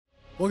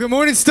Well, good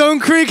morning, Stone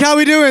Creek. How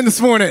we doing this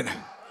morning?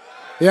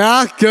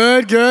 Yeah,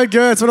 good.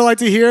 That's what I like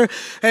to hear.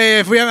 Hey,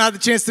 if we haven't had the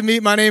chance to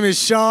meet, my name is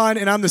Sean,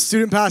 and I'm the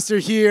student pastor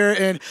here.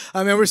 And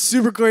we're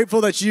super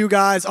grateful that you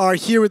guys are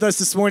here with us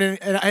this morning.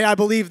 And I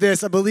believe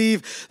this. I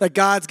believe that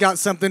God's got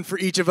something for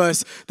each of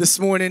us this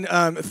morning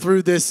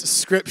through this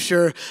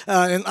scripture.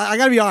 And I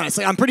got to be honest,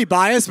 I'm pretty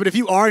biased, but if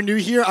you are new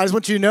here, I just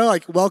want you to know,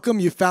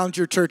 welcome. You found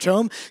your church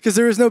home, because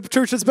there is no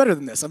church that's better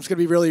than this. I'm just going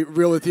to be really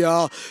real with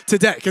y'all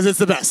today, because it's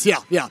the best.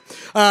 Yeah.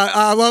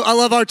 I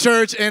love our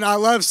church, and I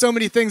love so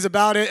many things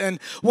about it. And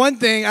one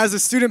thing, as a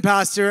student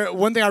pastor,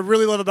 one thing I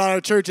really love about our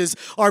church is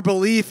our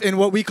belief in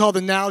what we call the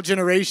now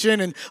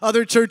generation. And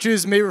other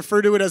churches may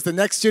refer to it as the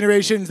next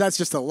generation. That's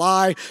just a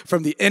lie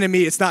from the enemy.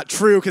 It's not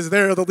true, because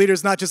they're the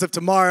leaders not just of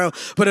tomorrow,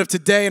 but of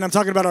today. And I'm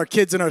talking about our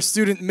kids and our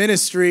student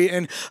ministry.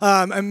 And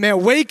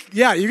man, Wake,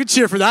 yeah, you can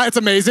cheer for that. It's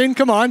amazing.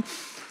 Come on.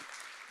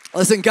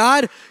 Listen,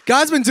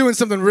 God's been doing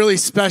something really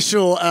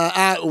special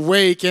at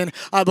Wake. And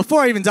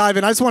before I even dive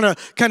in, I just want to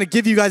kind of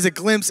give you guys a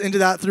glimpse into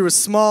that through a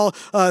small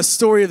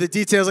story of the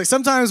details.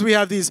 Sometimes we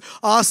have these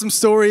awesome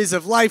stories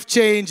of life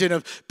change and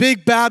of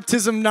big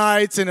baptism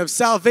nights and of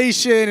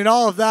salvation and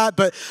all of that.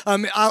 But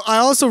I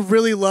also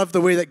really love the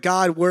way that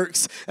God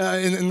works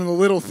in the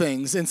little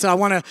things. And so I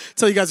want to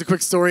tell you guys a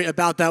quick story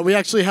about that. We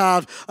actually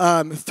have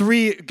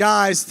three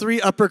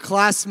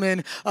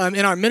upperclassmen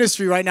in our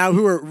ministry right now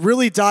who are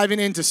really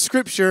diving into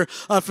Scripture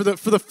for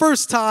the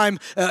first time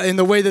in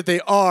the way that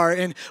they are.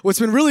 And what's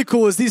been really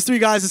cool is these three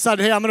guys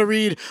decided, hey, I'm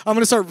going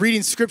to start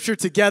reading Scripture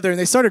together. And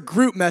they started a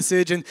group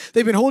message, and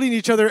they've been holding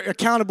each other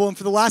accountable. And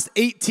for the last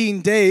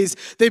 18 days,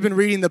 they've been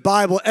reading the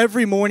Bible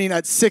every morning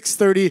at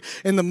 6:30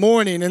 in the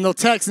morning. And they'll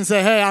text and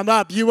say, hey, I'm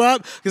up. You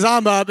up? Because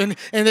I'm up. And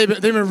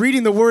they've been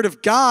reading the Word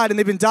of God, and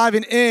they've been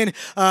diving in,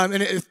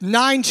 and it's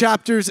 9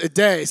 chapters a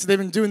day. So they've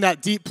been doing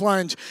that deep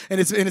plunge. And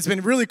it's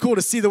been really cool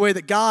to see the way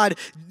that God,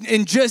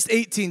 in just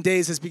 18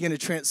 days, has begun to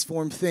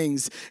transform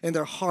things in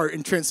their heart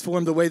and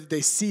transform the way that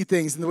they see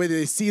things and the way that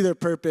they see their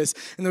purpose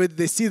and the way that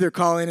they see their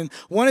calling. And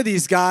one of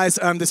these guys,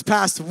 this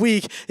past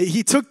week,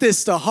 he took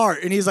this to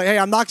heart, and he's like, hey,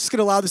 I'm not just going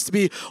to allow this to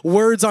be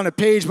words on a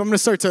page, but I'm going to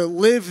start to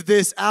live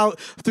this out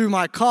through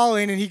my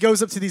calling. And he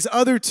goes up to these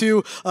other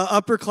two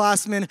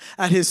upperclassmen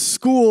at his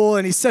school,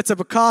 and he sets up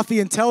a coffee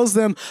and tells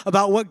them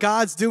about what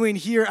God's doing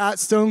here at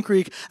Stone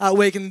Creek at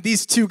Wake. And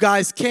these two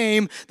guys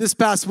came this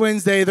past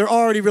Wednesday. They're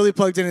already really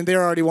plugged in, and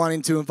they're already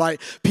wanting to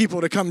invite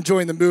people to come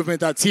join the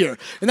movement that's here.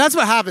 And that's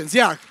what happens,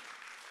 yeah.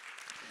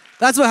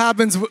 That's what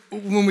happens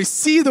when we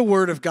see the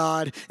Word of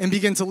God and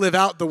begin to live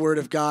out the Word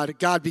of God.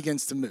 God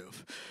begins to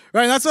move,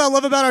 right? And that's what I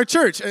love about our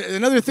church.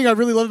 Another thing I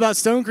really love about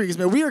Stone Creek is,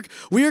 man,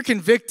 we are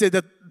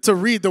convicted to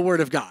read the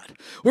Word of God.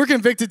 We're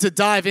convicted to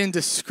dive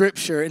into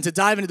Scripture and to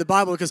dive into the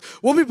Bible, because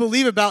what we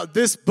believe about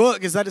this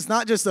book is that it's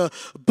not just a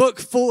book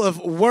full of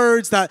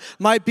words that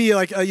might be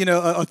like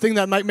a thing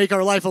that might make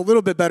our life a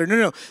little bit better.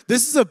 No.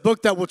 This is a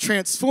book that will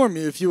transform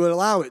you if you would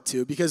allow it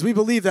to, because we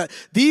believe that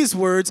these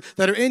words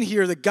that are in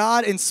here, the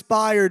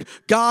God-inspired,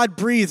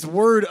 God-breathed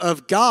Word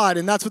of God,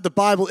 and that's what the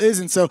Bible is.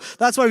 And so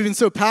that's why we've been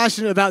so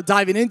passionate about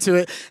diving into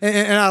it.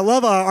 And I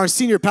love our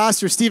senior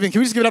pastor, Stephen. Can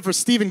we just give it up for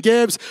Stephen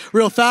Gibbs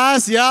real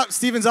fast? Yeah,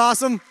 Stephen's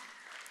awesome.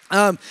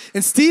 And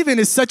Stephen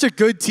is such a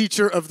good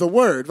teacher of the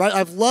Word, right?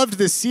 I've loved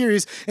this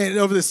series, and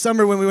over the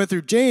summer when we went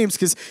through James,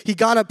 because he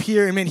got up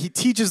here and, man, he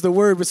teaches the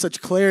Word with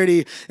such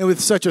clarity and with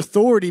such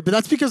authority. But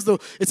that's because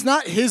it's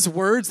not his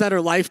words that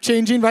are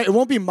life-changing, right? It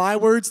won't be my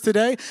words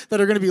today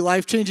that are going to be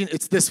life-changing.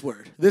 It's this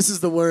Word. This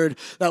is the Word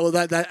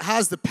that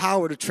has the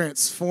power to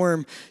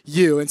transform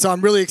you. And so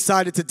I'm really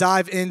excited to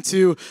dive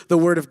into the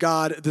Word of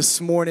God this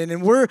morning.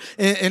 And we're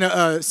in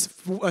a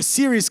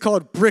series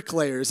called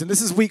Bricklayers, and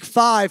this is week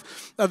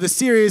 5 of the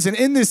series. And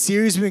in this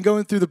series, we've been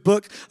going through the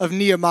book of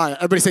Nehemiah.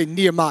 Everybody say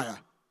Nehemiah.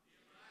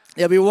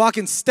 Yeah, we're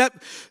walking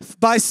step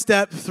by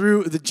step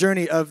through the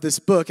journey of this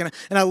book. And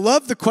I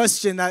love the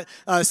question that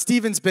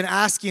Stephen's been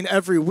asking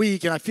every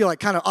week, and I feel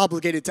like kind of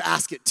obligated to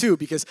ask it too,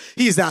 because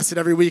he's asked it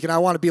every week, and I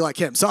want to be like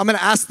him. So I'm going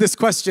to ask this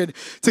question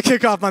to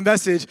kick off my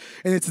message,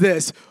 and it's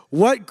this: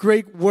 what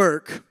great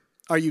work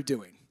are you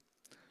doing?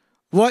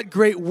 What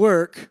great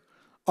work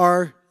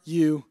are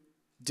you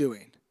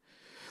doing?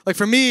 Like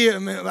for me,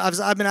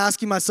 I've been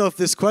asking myself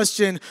this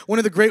question. One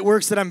of the great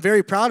works that I'm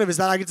very proud of is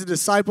that I get to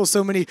disciple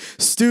so many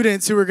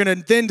students who are going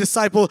to then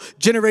disciple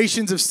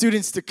generations of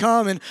students to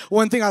come. And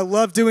one thing I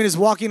love doing is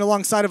walking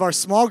alongside of our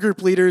small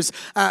group leaders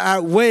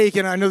at Wake.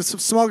 And I know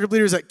some small group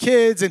leaders at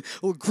Kids and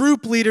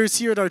group leaders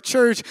here at our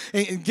church,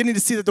 and getting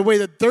to see that the way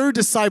that they're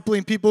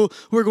discipling people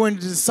who are going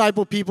to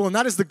disciple people. And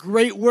that is the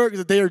great work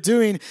that they are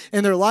doing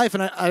in their life.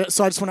 And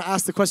so I just want to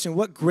ask the question,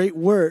 what great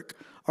work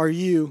are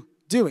you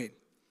doing?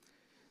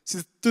 So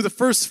through the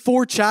first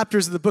 4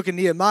 chapters of the book of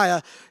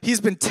Nehemiah,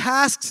 he's been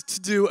tasked to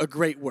do a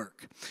great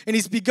work, and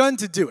he's begun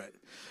to do it.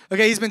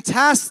 Okay, he's been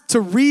tasked to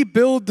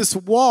rebuild this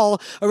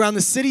wall around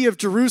the city of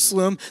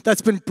Jerusalem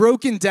that's been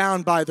broken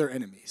down by their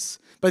enemies,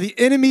 by the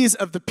enemies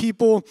of the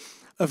people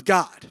of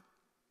God.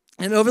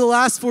 And over the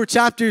last 4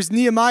 chapters,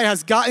 Nehemiah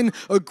has gotten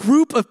a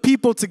group of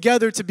people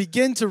together to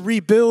begin to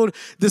rebuild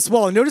this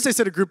wall. And notice I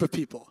said a group of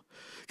people,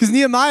 because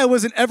Nehemiah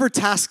wasn't ever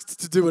tasked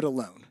to do it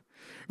alone.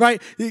 Right?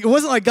 It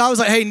wasn't like God was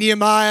like, hey,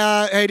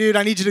 Nehemiah, hey, dude,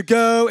 I need you to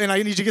go and I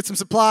need you to get some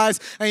supplies.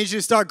 I need you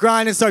to start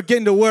grinding, start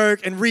getting to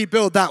work and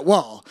rebuild that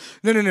wall.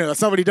 No,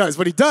 that's not what he does.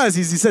 What he does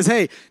is he says,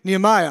 hey,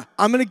 Nehemiah,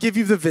 I'm going to give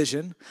you the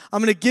vision.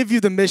 I'm going to give you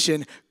the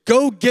mission.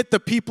 Go get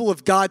the people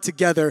of God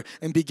together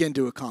and begin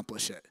to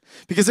accomplish it.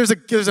 Because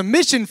there's a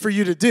mission for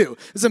you to do.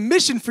 There's a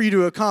mission for you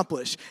to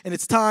accomplish. And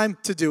it's time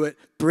to do it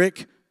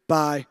brick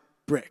by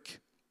brick.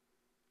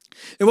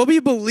 And what we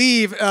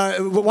believe,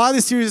 why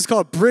this series is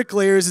called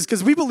Bricklayers, is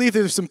because we believe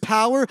there's some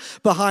power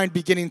behind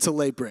beginning to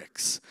lay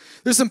bricks.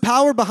 There's some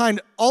power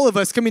behind all of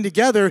us coming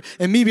together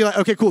and me being like,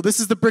 okay, cool, this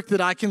is the brick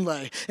that I can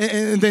lay.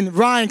 And then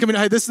Ryan coming,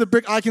 hey, this is the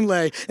brick I can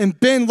lay. And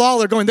Ben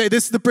Lawler going, hey,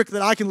 this is the brick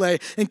that I can lay.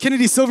 And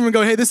Kennedy Silverman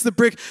going, hey, this is the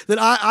brick that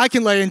I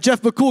can lay. And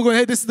Jeff McCool going,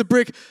 hey, this is the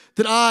brick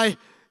that I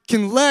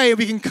can lay. And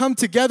we can come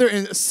together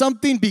and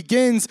something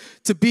begins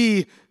to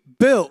be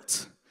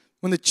built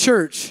when the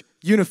church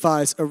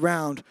unifies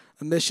around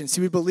a mission. See,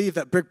 we believe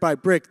that brick by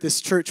brick,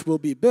 this church will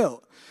be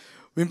built.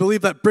 We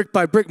believe that brick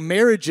by brick,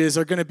 marriages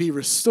are going to be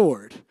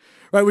restored.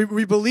 Right?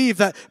 We believe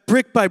that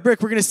brick by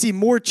brick, we're going to see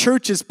more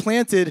churches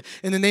planted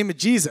in the name of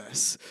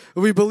Jesus.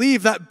 We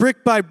believe that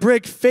brick by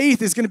brick,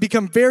 faith is going to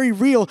become very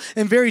real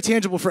and very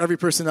tangible for every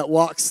person that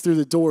walks through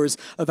the doors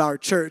of our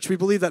church. We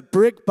believe that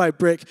brick by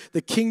brick,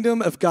 the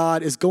kingdom of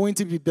God is going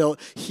to be built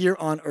here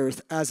on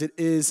earth as it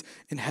is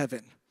in heaven.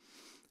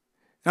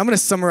 And I'm going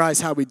to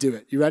summarize how we do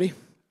it. You ready?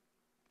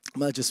 I'm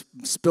going to just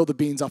spill the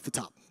beans off the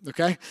top,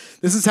 okay?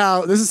 This is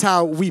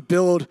how we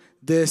build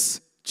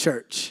this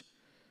church.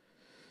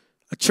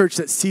 A church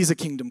that sees a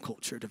kingdom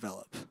culture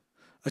develop.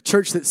 A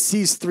church that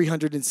sees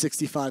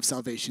 365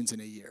 salvations in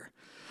a year.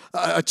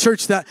 A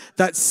church that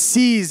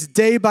sees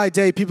day by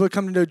day people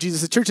come to know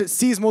Jesus. A church that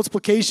sees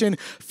multiplication,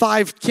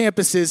 5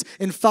 campuses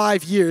in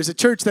 5 years. A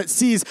church that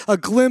sees a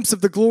glimpse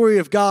of the glory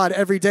of God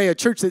every day. A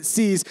church that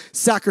sees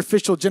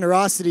sacrificial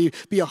generosity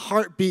be a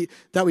heartbeat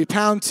that we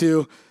pound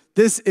to.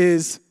 This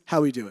is how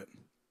we do it.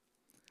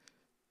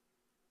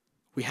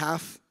 We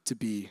have to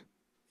be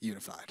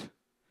unified.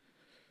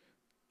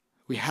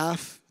 We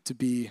have to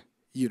be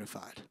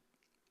unified.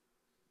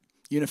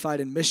 Unified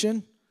in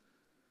mission,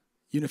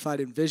 unified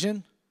in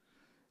vision,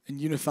 and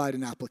unified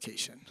in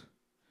application.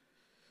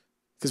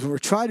 Because when we're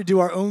trying to do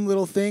our own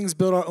little things,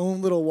 build our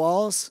own little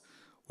walls,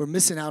 we're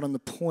missing out on the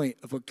point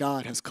of what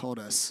God has called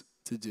us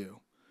to do.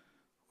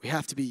 We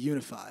have to be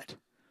unified.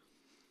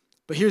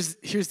 But here's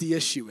the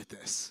issue with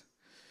this.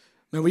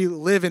 Man, we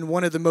live in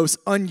one of the most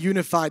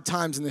ununified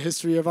times in the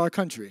history of our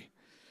country.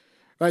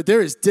 Right? There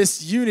is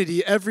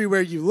disunity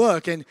everywhere you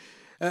look, and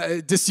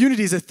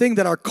disunity is a thing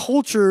that our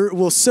culture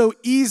will so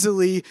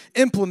easily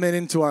implement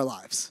into our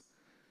lives.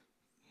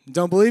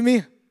 Don't believe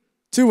me?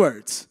 2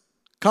 words.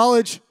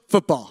 College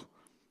football.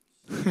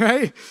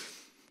 Right?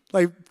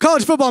 Like,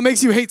 college football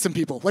makes you hate some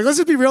people. Like, let's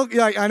just be real.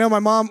 Like, I know my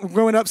mom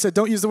growing up said,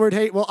 don't use the word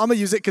hate. Well, I'm going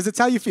to use it because it's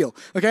how you feel.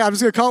 Okay? I'm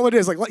just going to call it what it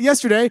is. Like,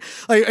 yesterday,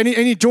 like,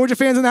 any Georgia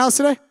fans in the house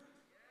today?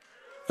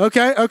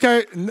 Okay.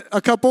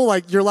 A couple,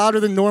 like, you're louder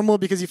than normal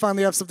because you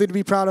finally have something to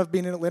be proud of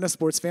being an Atlanta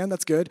sports fan.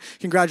 That's good.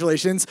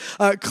 Congratulations.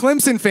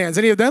 Clemson fans,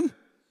 any of them?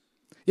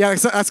 Yeah,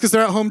 that's because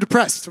they're at home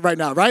depressed right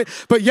now, right?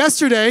 But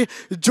yesterday,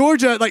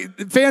 Georgia,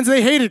 fans,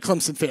 they hated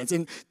Clemson fans.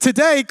 And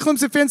today,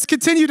 Clemson fans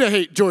continue to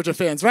hate Georgia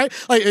fans, right?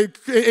 Like,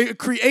 it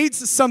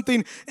creates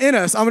something in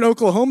us. I'm an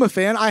Oklahoma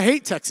fan. I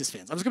hate Texas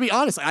fans. I'm just going to be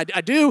honest.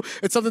 I do.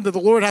 It's something that the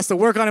Lord has to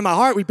work on in my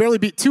heart. We barely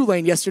beat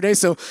Tulane yesterday,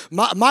 so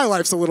my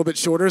life's a little bit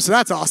shorter, so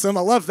that's awesome.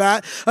 I love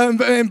that.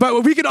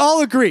 But we can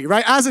all agree,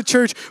 right? As a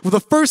church, well, the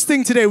first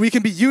thing today we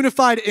can be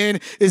unified in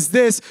is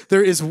this.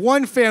 There is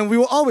one fan we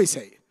will always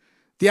hate.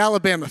 The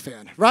Alabama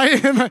fan,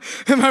 right? Am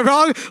I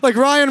wrong? Like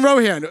Ryan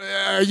Rohan,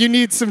 you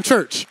need some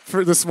church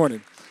for this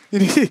morning. You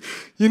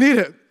need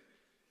it.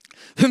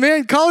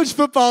 Man, college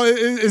football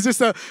is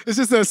just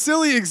a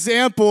silly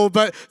example,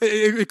 but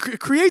it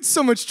creates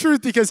so much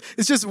truth because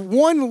it's just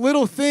one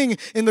little thing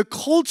in the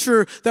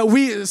culture that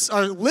we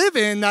live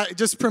in that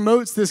just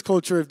promotes this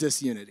culture of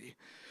disunity,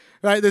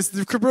 right?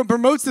 This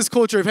promotes this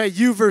culture of, hey,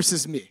 you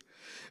versus me.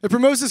 It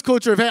promotes this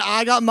culture of, hey,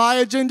 I got my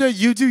agenda,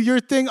 you do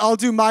your thing, I'll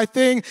do my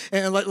thing,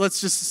 and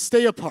let's just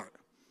stay apart.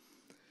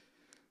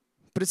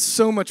 But it's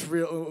so much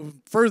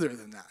further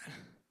than that.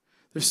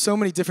 There's so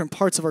many different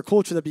parts of our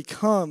culture that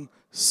become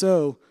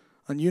so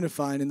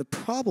ununified, and the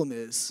problem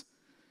is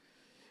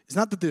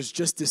not that there's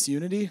just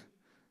disunity,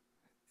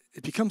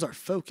 it becomes our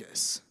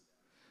focus.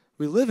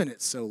 We live in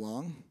it so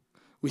long,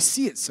 we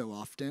see it so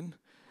often,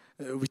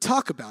 we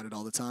talk about it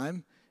all the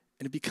time,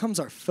 and it becomes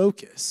our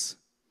focus.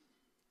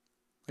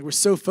 Like, we're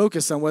so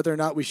focused on whether or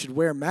not we should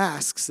wear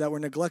masks that we're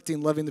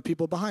neglecting loving the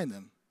people behind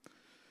them.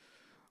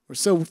 We're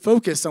so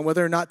focused on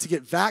whether or not to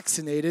get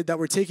vaccinated that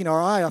we're taking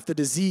our eye off the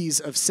disease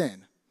of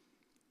sin.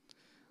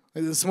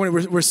 Like this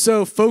morning, we're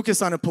so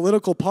focused on a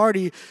political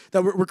party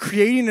that we're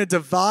creating a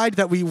divide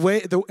that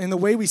in the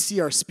way we see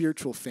our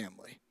spiritual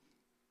family.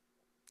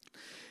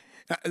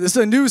 This is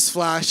a news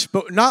flash,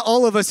 but not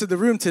all of us in the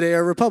room today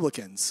are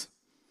Republicans.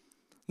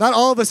 Not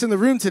all of us in the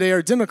room today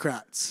are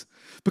Democrats.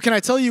 But can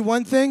I tell you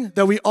one thing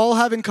that we all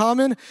have in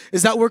common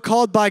is that we're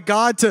called by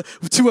God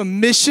to a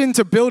mission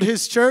to build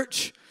his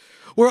church.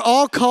 We're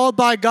all called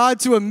by God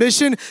to a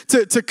mission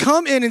to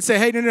come in and say,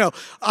 hey, no.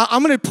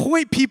 I'm going to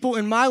point people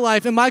in my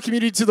life, in my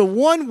community, to the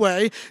one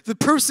way, the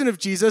person of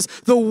Jesus,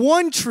 the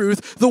one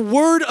truth, the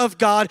word of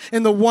God,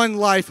 and the one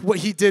life, what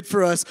he did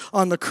for us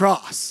on the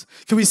cross.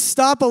 Can we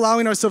stop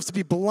allowing ourselves to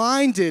be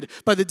blinded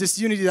by the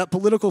disunity that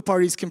political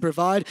parties can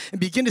provide and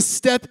begin to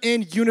step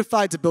in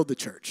unified to build the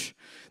church?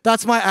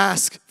 That's my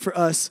ask for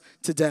us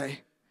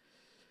today.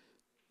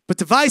 But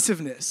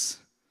divisiveness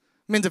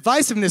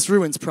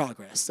ruins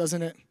progress,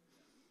 doesn't it?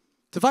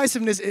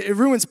 Divisiveness, it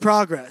ruins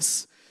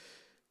progress,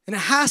 and it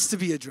has to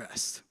be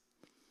addressed.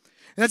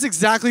 And that's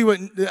exactly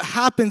what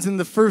happens in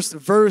the first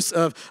verse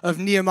of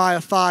Nehemiah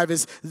 5,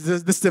 is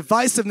this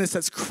divisiveness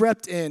that's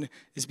crept in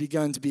is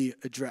begun to be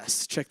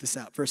addressed. Check this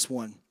out, verse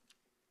 1.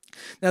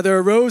 Now there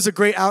arose a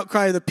great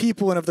outcry of the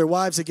people and of their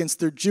wives against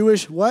their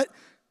Jewish, what?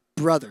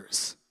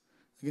 Brothers.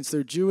 Against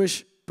their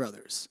Jewish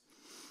brothers.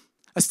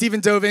 As Stephen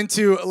dove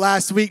into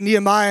last week,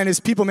 Nehemiah and his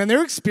people, man,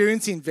 they're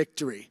experiencing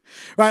victory.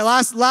 Right?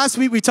 Last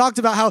week we talked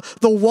about how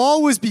the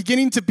wall was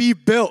beginning to be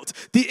built.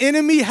 The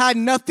enemy had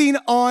nothing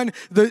on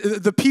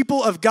the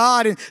people of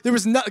God, and there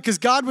was not, because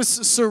God was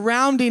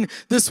surrounding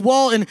this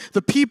wall, and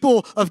the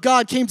people of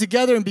God came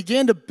together and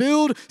began to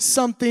build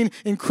something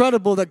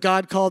incredible that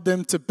God called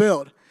them to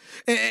build.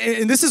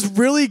 And this is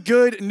really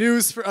good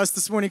news for us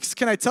this morning, because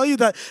can I tell you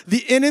that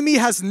the enemy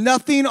has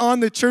nothing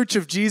on the church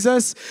of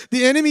Jesus?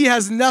 The enemy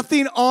has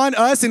nothing on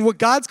us and what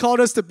God's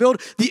called us to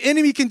build. The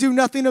enemy can do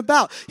nothing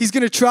about. He's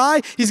going to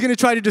try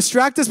to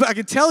distract us, but I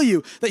can tell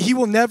you that he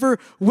will never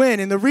win.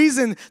 And the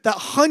reason that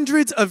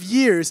hundreds of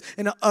years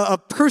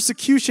of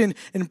persecution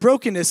and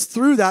brokenness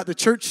through that the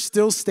church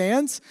still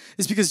stands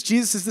is because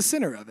Jesus is the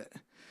center of it.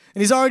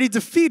 And he's already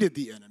defeated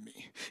the enemy.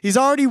 He's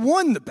already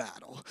won the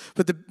battle,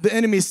 but the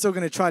enemy is still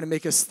going to try to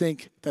make us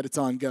think that it's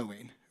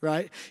ongoing,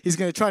 right? He's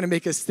going to try to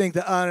make us think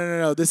that, oh,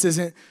 no, this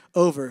isn't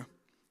over.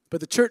 But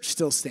the church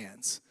still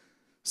stands.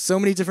 So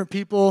many different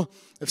people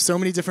of so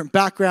many different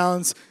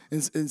backgrounds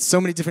and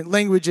so many different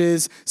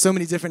languages, so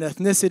many different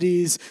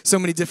ethnicities, so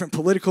many different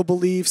political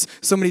beliefs,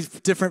 so many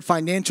different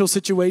financial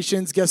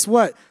situations. Guess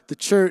what? The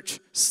church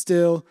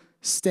still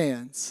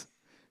stands.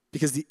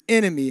 Because the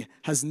enemy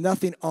has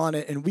nothing on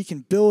it, and we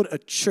can build a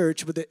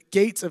church, but the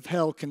gates of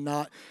hell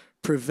cannot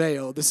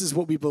prevail. This is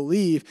what we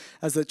believe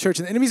as the church.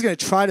 And the enemy's going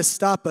to try to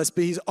stop us,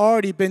 but he's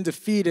already been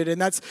defeated,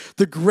 and that's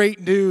the great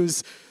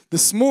news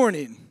this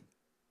morning.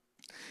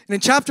 And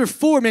in chapter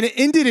 4, man, it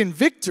ended in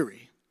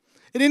victory.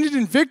 It ended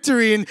in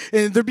victory, and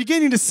they're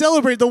beginning to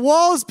celebrate. The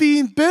wall's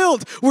being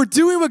built. We're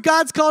doing what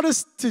God's called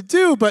us to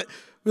do, but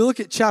we look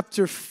at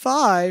chapter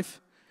 5,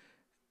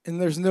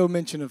 and there's no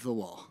mention of the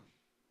wall.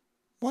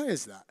 Why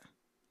is that?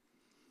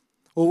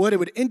 Well, what it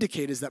would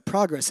indicate is that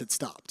progress had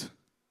stopped.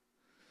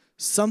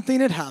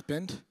 Something had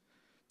happened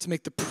to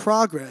make the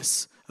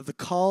progress of the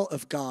call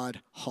of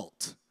God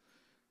halt.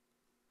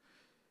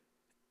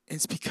 And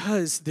it's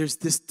because there's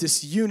this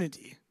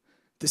disunity,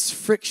 this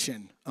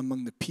friction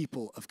among the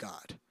people of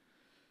God.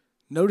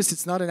 Notice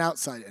it's not an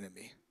outside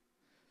enemy,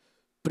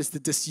 but it's the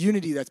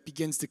disunity that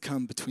begins to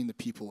come between the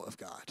people of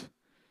God.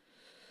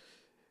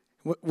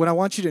 What I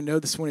want you to know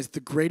this morning is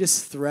the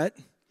greatest threat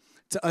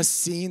to us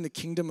seeing the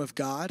kingdom of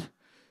God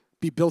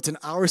be built in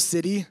our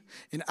city,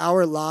 in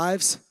our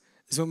lives,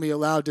 is when we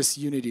allow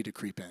disunity to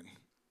creep in.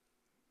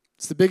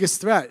 It's the biggest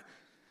threat.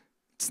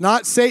 It's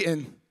not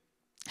Satan.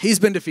 He's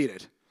been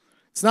defeated.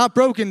 It's not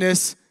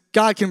brokenness.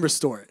 God can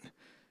restore it.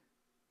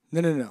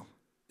 No.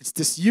 It's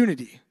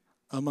disunity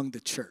among the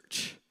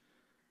church,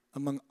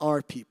 among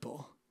our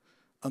people,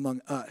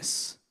 among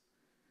us.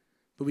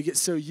 But we get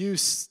so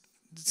used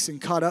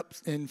and caught up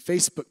in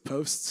Facebook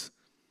posts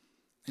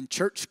and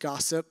church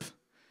gossip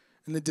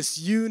and the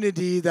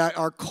disunity that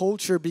our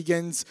culture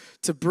begins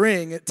to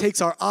bring. It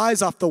takes our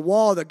eyes off the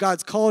wall that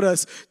God's called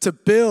us to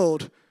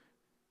build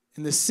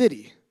in this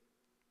city,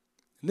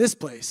 in this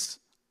place,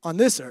 on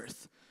this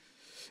earth.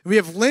 We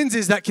have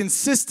lenses that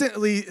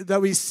that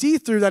we see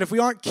through that if we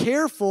aren't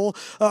careful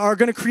are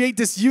going to create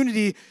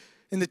disunity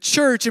in the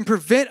church and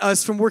prevent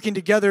us from working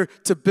together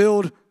to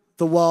build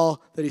the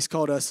wall that he's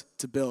called us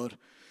to build.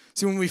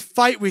 See, when we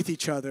fight with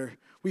each other,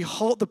 we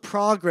halt the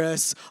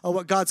progress of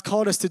what God's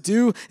called us to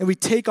do, and we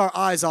take our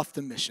eyes off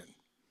the mission.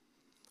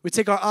 We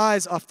take our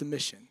eyes off the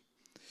mission.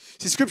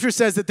 See, Scripture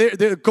says that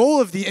the goal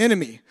of the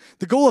enemy,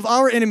 the goal of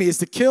our enemy is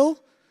to kill,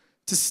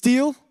 to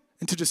steal,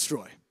 and to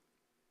destroy.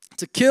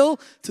 To kill,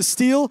 to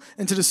steal,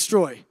 and to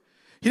destroy.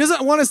 He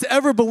doesn't want us to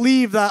ever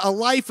believe that a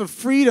life of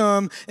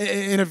freedom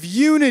and of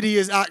unity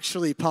is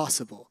actually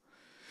possible.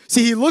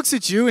 See, he looks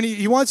at you, and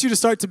he wants you to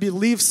start to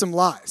believe some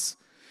lies.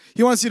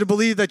 He wants you to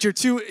believe that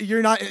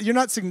you're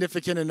not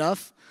significant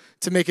enough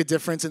to make a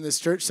difference in this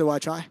church, so why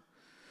try?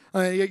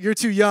 You're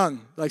too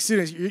young. Like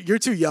students, you're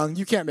too young.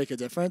 You can't make a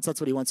difference.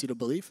 That's what he wants you to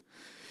believe.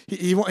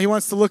 He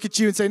wants to look at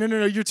you and say,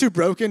 no, you're too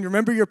broken.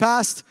 Remember your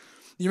past?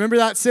 You remember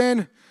that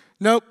sin?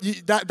 nope,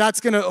 that's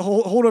going to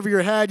hold over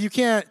your head. You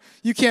can't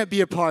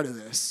be a part of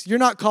this. You're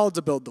not called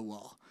to build the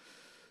wall.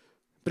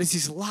 But it's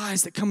these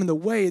lies that come in the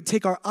way and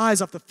take our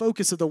eyes off the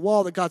focus of the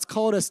wall that God's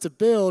called us to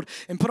build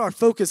and put our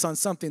focus on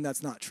something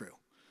that's not true.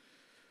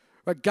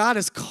 Right? God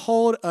has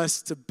called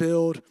us to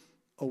build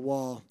a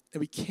wall, and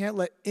we can't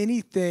let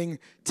anything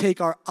take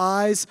our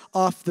eyes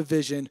off the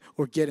vision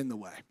or get in the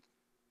way.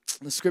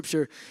 The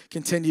scripture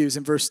continues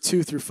in verse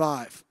 2 through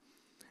 5.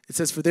 It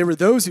says, "For there were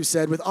those who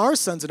said, 'With our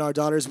sons and our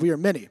daughters we are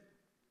many.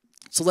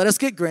 So let us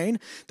get grain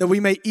that we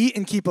may eat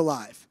and keep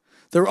alive.'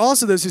 There were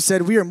also those who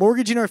said, 'We are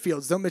mortgaging our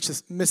fields.'" Don't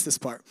miss this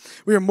part.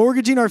 "We are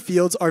mortgaging our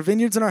fields, our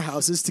vineyards, and our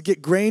houses to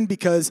get grain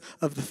because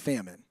of the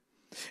famine.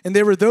 And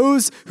there were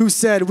those who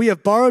said, 'We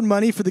have borrowed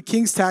money for the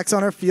king's tax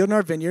on our field and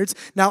our vineyards.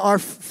 Now our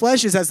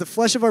flesh is as the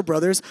flesh of our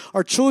brothers.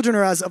 Our children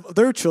are as of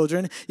their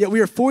children. Yet we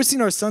are forcing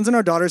our sons and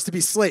our daughters to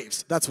be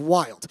slaves.' That's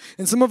wild.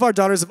 And some of our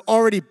daughters have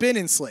already been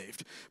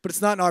enslaved. But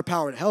it's not in our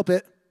power to help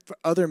it. For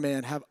other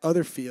men have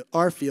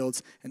our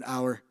fields and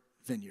our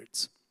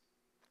vineyards."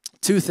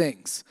 Two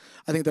things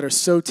I think that are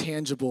so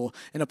tangible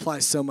and apply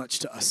so much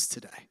to us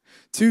today.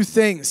 Two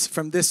things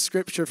from this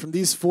scripture, from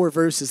these 4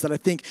 verses, that I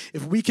think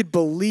if we could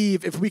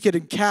believe, if we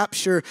could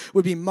capture,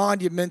 would be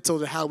monumental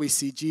to how we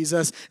see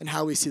Jesus and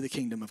how we see the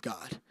kingdom of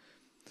God.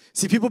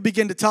 See, people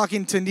begin to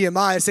talking to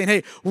Nehemiah saying,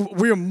 hey,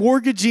 we're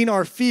mortgaging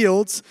our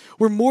fields,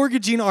 we're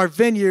mortgaging our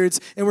vineyards,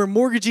 and we're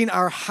mortgaging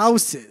our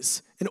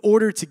houses in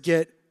order to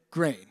get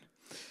grain.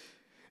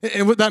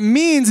 And what that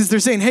means is they're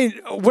saying, hey,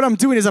 what I'm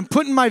doing is I'm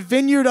putting my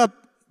vineyard up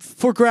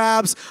for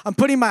grabs. I'm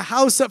putting my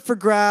house up for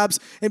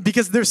grabs. And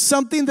because there's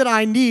something that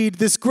I need,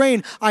 this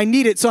grain, I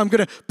need it. So I'm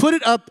going to put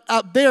it up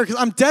out there because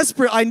I'm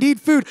desperate. I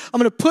need food. I'm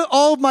going to put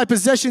all of my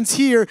possessions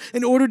here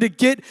in order to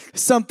get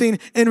something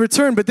in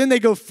return. But then they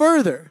go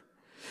further.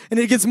 And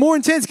it gets more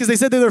intense because they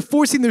said that they're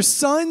forcing their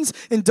sons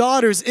and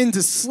daughters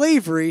into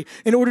slavery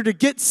in order to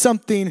get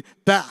something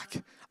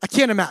back. I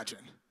can't imagine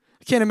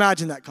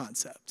that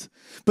concept.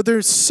 But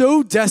they're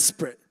so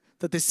desperate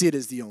that they see it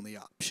as the only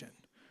option.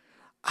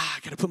 I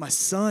got to put my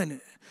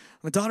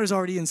daughter's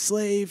already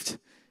enslaved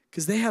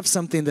because they have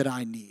something that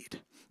I need.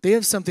 They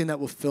have something that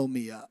will fill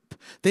me up.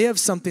 They have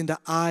something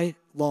that I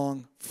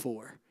long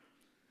for.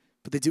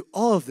 But they do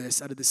all of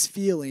this out of this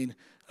feeling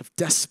of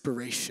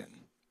desperation.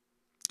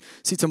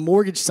 See, to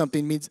mortgage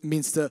something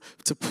means to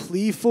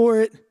plea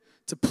for it,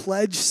 to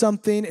pledge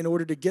something in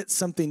order to get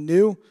something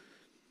new.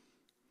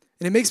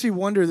 And it makes me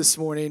wonder this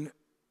morning,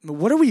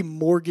 what are we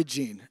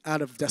mortgaging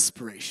out of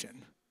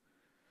desperation?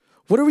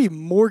 What are we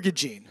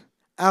mortgaging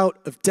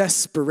out of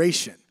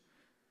desperation?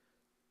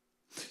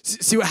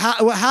 See, what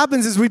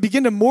happens is we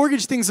begin to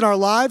mortgage things in our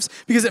lives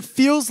because it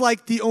feels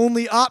like the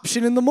only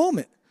option in the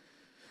moment.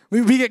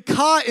 We get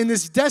caught in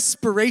this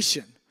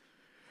desperation,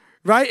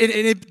 right? And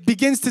it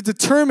begins to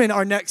determine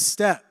our next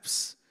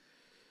steps.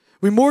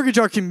 We mortgage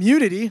our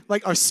community,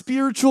 like our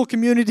spiritual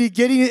community,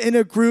 getting in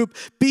a group,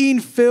 being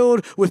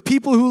filled with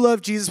people who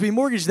love Jesus. We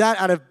mortgage that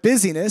out of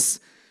busyness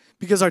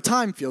because our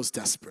time feels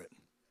desperate.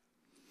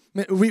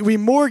 We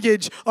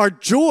mortgage our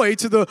joy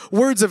to the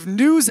words of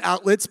news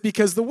outlets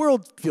because the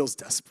world feels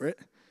desperate.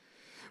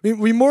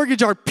 We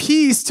mortgage our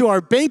peace to our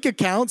bank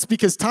accounts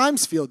because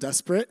times feel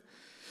desperate.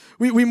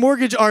 We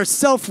mortgage our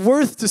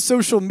self-worth to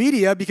social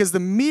media because the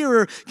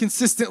mirror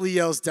consistently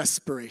yells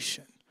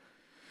desperation.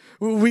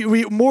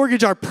 We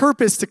mortgage our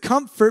purpose to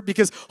comfort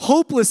because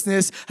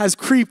hopelessness has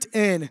creeped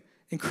in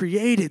and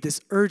created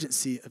this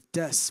urgency of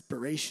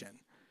desperation.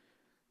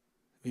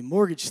 We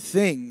mortgage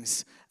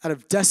things out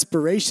of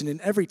desperation,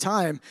 and every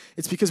time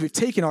it's because we've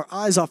taken our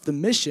eyes off the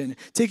mission,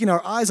 taken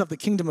our eyes off the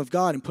kingdom of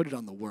God and put it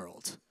on the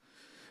world.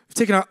 We've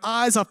taken our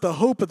eyes off the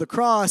hope of the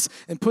cross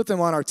and put them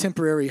on our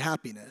temporary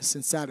happiness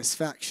and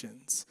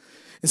satisfactions.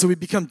 And so we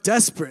become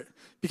desperate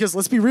because,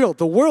 let's be real,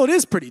 the world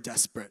is pretty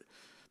desperate.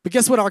 But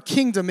guess what? Our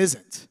kingdom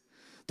isn't.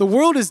 The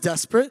world is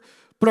desperate,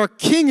 but our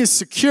king is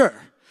secure.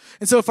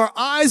 And so if our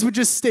eyes would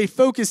just stay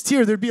focused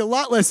here, there'd be a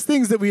lot less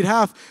things that we'd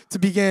have to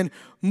begin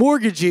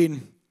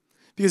mortgaging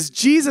because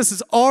Jesus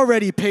has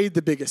already paid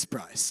the biggest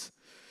price.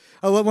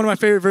 I love one of my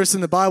favorite verses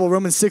in the Bible,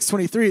 Romans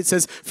 6:23. It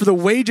says, "For the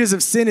wages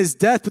of sin is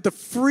death, but the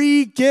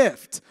free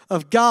gift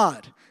of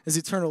God is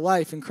eternal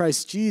life in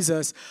Christ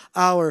Jesus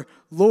our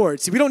Lord."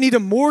 See, we don't need to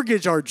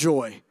mortgage our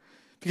joy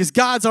because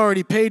God's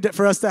already paid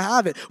for us to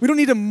have it. We don't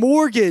need to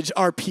mortgage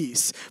our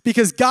peace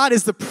because God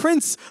is the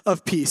Prince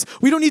of Peace.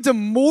 We don't need to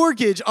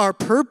mortgage our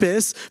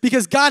purpose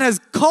because God has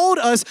called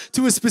us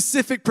to a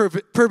specific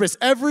purpose.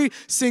 Every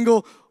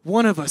single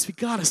one of us, we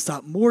got to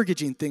stop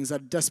mortgaging things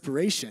out of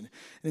desperation and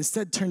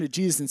instead turn to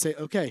Jesus and say,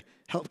 okay,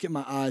 help get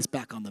my eyes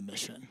back on the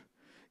mission.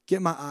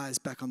 Get my eyes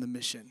back on the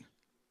mission.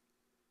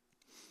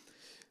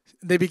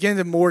 They begin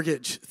to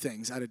mortgage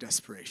things out of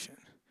desperation.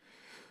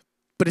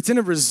 But it's in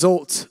a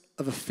result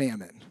of a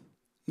famine.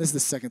 This is the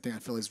second thing I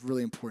feel is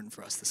really important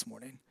for us this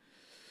morning.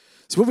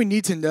 So what we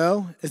need to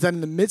know is that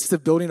in the midst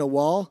of building a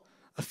wall,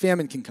 a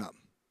famine can come.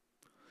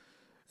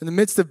 In the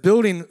midst of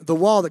building the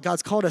wall that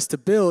God's called us to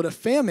build, a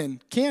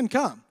famine can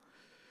come.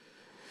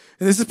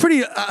 And this is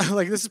pretty,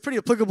 this is pretty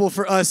applicable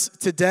for us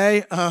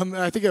today.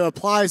 I think it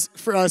applies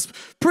for us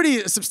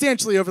pretty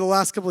substantially over the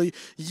last couple of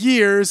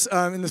years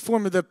in the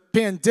form of the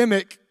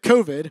pandemic,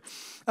 COVID.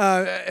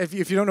 If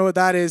you don't know what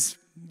that is,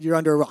 you're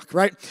under a rock,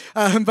 right?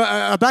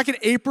 But back in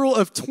April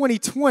of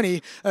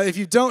 2020, if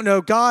you don't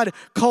know, God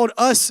called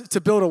us to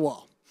build a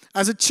wall.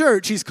 As a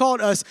church, he's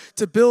called us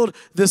to build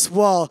this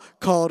wall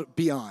called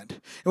Beyond.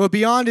 And what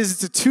Beyond is,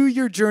 it's a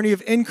 2-year journey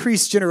of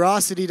increased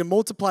generosity to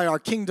multiply our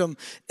kingdom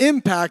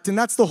impact. And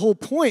that's the whole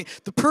point.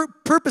 The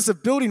purpose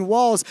of building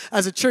walls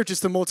as a church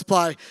is to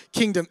multiply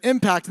kingdom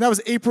impact. And that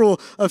was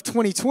April of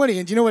 2020.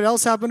 And do you know what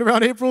else happened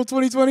around April of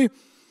 2020?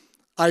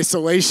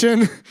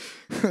 Isolation,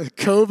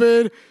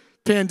 COVID,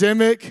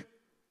 pandemic,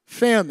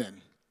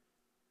 famine.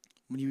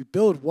 When you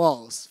build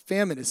walls,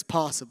 famine is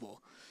possible.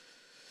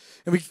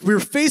 And we were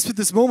faced with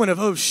this moment of,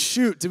 oh,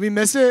 shoot, did we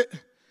miss it?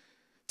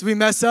 Did we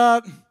mess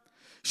up?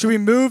 Should we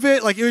move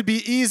it? Like, it would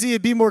be easy,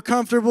 it'd be more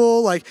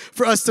comfortable, like,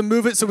 for us to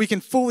move it so we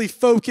can fully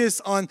focus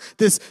on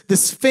this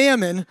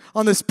famine,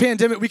 on this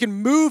pandemic. We can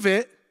move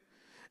it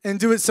and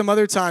do it some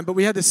other time. But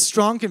we had this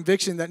strong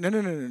conviction that,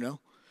 no.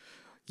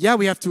 Yeah,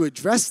 we have to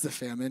address the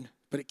famine,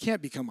 but it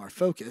can't become our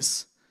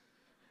focus.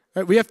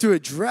 Right? We have to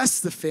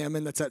address the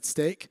famine that's at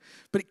stake,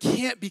 but it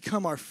can't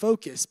become our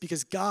focus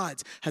because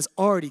God has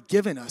already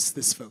given us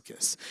this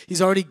focus.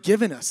 He's already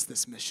given us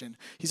this mission.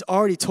 He's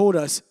already told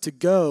us to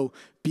go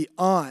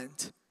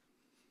beyond.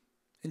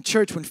 In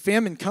church, when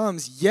famine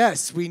comes,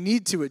 yes, we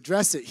need to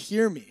address it.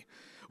 Hear me.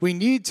 We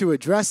need to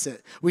address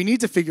it. We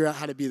need to figure out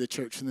how to be the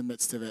church in the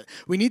midst of it.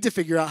 We need to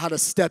figure out how to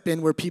step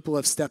in where people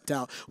have stepped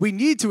out. We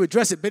need to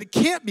address it, but it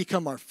can't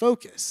become our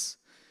focus.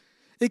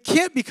 It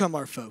can't become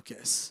our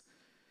focus.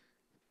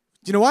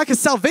 Do you know why? Because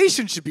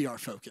salvation should be our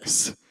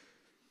focus.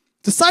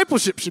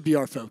 Discipleship should be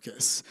our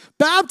focus.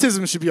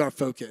 Baptism should be our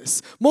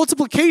focus.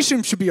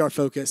 Multiplication should be our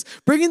focus.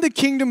 Bringing the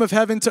kingdom of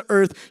heaven to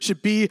earth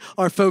should be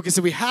our focus,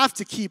 and we have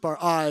to keep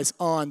our eyes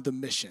on the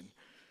mission.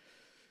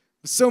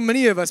 So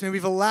many of us,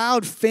 we've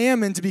allowed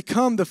famine to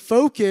become the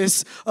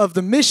focus of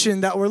the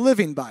mission that we're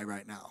living by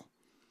right now.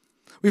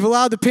 We've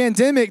allowed the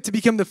pandemic to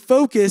become the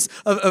focus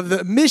of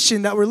the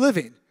mission that we're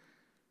living.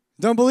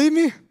 Don't believe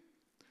me?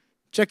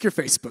 Check your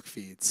Facebook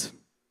feeds.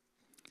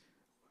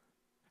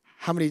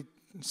 How many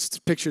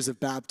pictures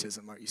of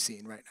baptism are you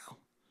seeing right now?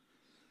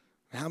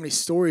 How many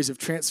stories of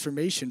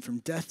transformation from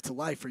death to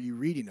life are you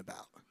reading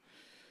about?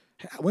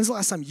 When's the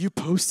last time you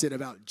posted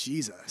about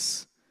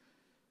Jesus?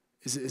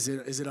 Is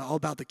it all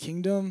about the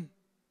kingdom?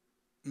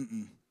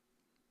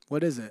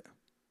 What is it?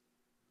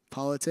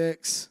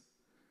 Politics?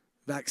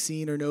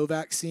 Vaccine or no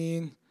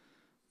vaccine?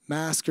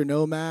 Mask or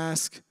no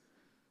mask?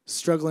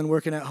 Struggling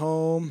working at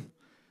home?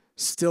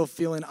 Still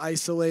feeling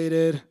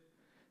isolated?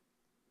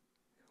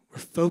 We're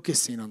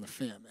focusing on the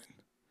famine.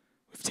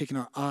 We've taken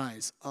our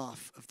eyes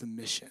off of the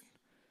mission.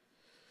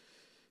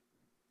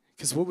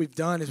 Because what we've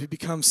done is we've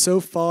gone so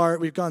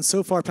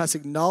far past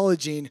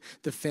acknowledging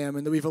the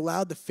famine that we've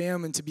allowed the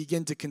famine to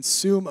begin to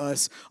consume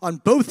us on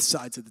both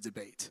sides of the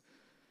debate.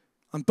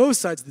 On both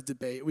sides of the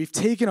debate, we've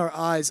taken our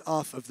eyes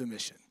off of the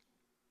mission.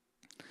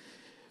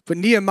 But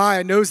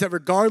Nehemiah knows that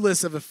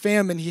regardless of a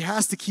famine, he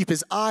has to keep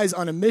his eyes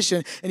on a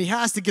mission, and he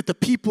has to get the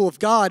people of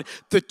God,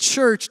 the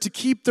church, to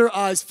keep their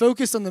eyes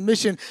focused on the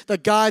mission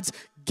that God's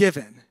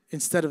given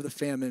instead of the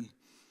famine.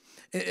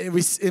 And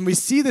we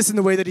see this in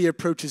the way that he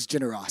approaches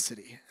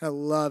generosity. I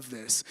love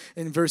this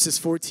in verses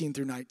 14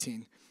 through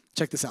 19.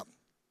 Check this out.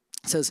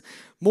 It says,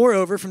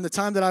 moreover, from the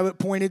time that I was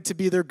appointed to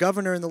be their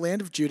governor in the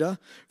land of Judah,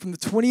 from the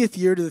 20th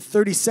year to the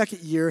 32nd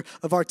year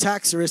of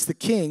Artaxerxes the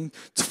king,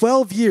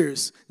 12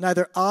 years,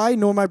 neither I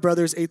nor my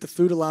brothers ate the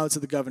food allowance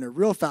of the governor.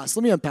 Real fast,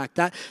 let me unpack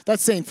that.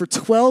 That's saying for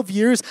 12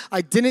 years,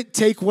 I didn't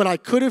take what I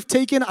could have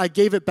taken, I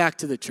gave it back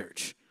to the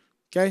church.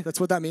 Okay, that's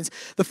what that means.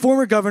 The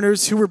former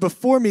governors who were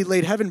before me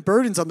laid heavy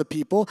burdens on the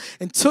people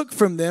and took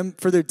from them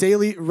for their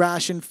daily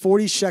ration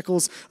 40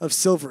 shekels of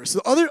silver.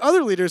 So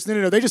other leaders,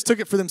 no, they just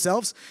took it for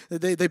themselves.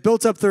 They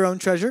built up their own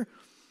treasure.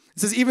 It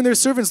says even their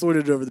servants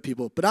lorded it over the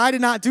people. But I did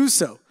not do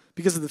so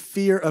because of the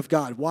fear of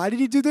God. Why did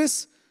he do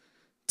this?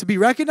 To be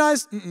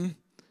recognized?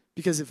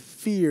 Because of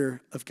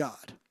fear of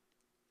God.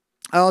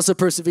 I also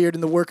persevered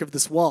in the work of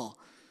this wall.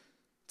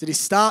 Did he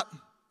stop?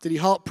 Did he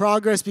halt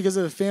progress because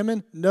of a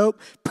famine? Nope.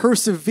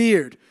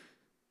 Persevered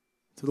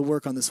to the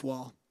work on this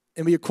wall.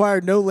 And we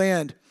acquired no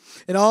land,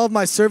 and all of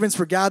my servants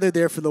were gathered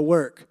there for the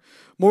work.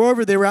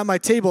 Moreover, they were at my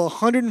table,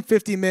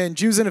 150 men,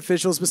 Jews and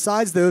officials,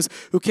 besides those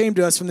who came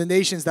to us from the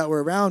nations that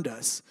were around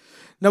us.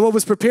 Now what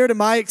was prepared at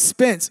my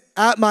expense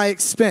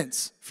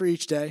for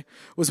each day,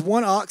 was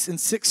 1 ox and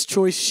 6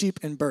 choice sheep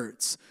and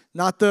birds.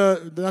 Not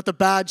the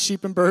bad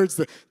sheep and birds,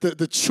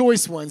 the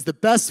choice ones, the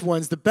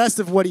best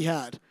of what he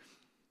had.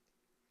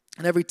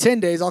 And every 10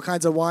 days, all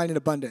kinds of wine in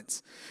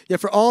abundance. Yet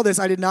for all this,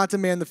 I did not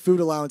demand the food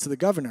allowance of the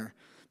governor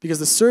because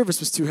the service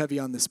was too heavy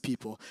on this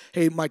people.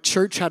 Hey, my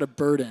church had a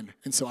burden,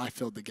 and so I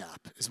filled the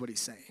gap, is what he's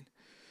saying.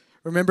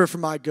 Remember for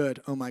my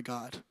good, oh my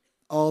God,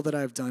 all that I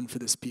have done for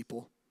this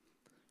people.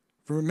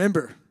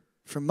 Remember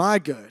for my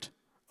good,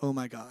 oh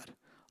my God,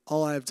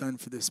 all I have done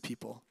for this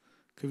people.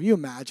 Could you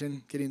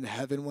imagine getting to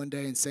heaven one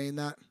day and saying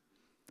that?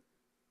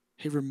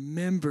 Hey,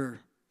 remember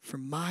for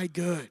my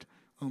good,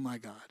 oh my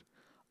God,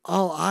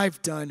 all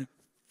I've done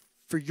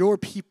for your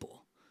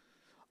people,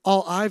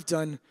 all I've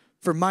done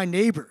for my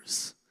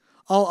neighbors,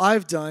 all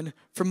I've done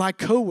for my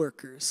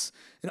coworkers,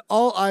 and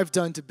all I've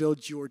done to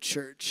build your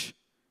church.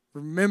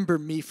 Remember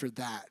me for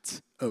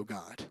that, oh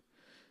God.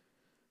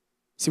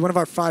 See, one of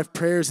our 5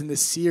 prayers in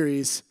this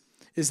series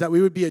is that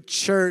we would be a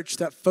church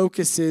that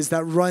focuses,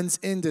 that runs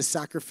into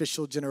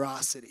sacrificial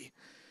generosity.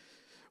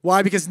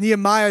 Why? Because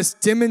Nehemiah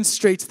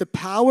demonstrates the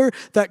power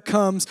that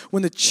comes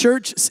when the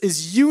church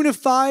is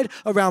unified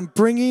around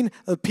being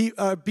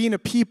a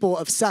people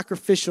of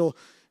sacrificial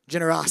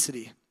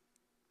generosity.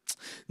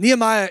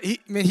 Nehemiah,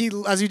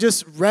 as you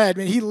just read,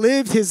 he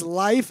lived his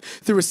life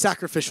through a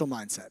sacrificial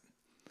mindset.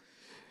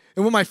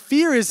 And what my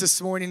fear is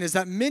this morning is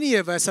that many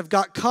of us have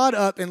got caught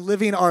up in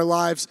living our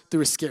lives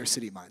through a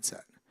scarcity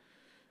mindset.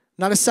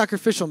 Not a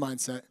sacrificial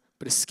mindset,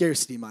 but a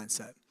scarcity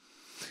mindset.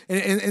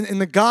 In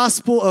the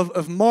Gospel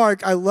of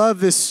Mark, I love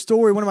this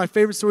story, one of my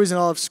favorite stories in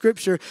all of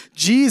Scripture.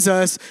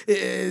 Jesus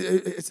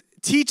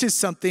teaches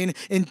something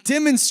and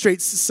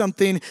demonstrates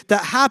something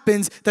that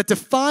happens that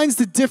defines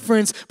the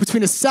difference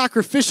between a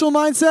sacrificial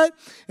mindset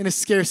and a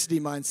scarcity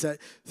mindset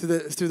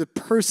through the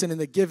person and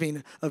the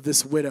giving of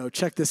this widow.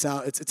 Check this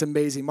out. It's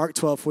amazing. Mark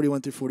 12,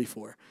 41 through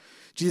 44.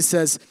 Jesus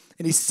says,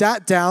 and he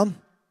sat down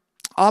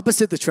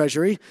opposite the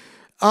treasury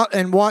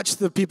and watched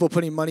the people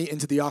putting money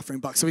into the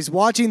offering box. So he's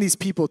watching these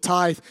people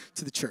tithe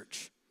to the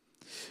church.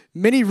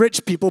 Many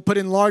rich people put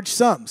in large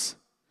sums.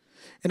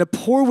 And a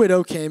poor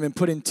widow came and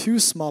put in 2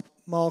 small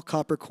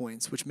copper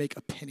coins, which make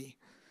a penny.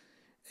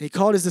 And he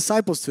called his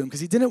disciples to him because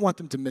he didn't want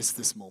them to miss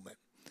this moment.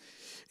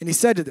 And he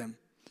said to them,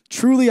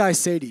 truly I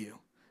say to you,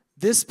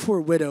 this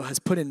poor widow has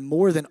put in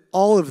more than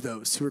all of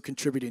those who are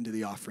contributing to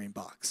the offering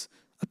box.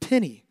 A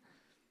penny.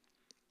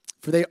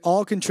 For they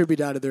all contribute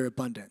out of their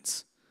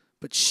abundance.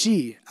 But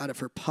she, out of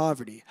her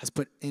poverty, has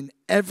put in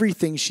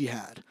everything she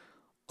had,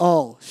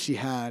 all she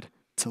had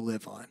to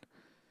live on.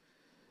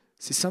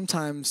 See,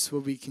 sometimes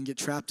what we can get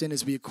trapped in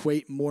is we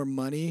equate more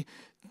money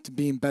to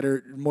being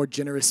better, more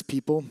generous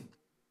people.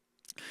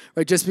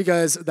 Right? Just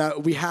because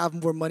that we have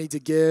more money to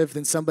give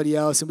than somebody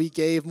else and we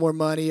gave more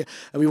money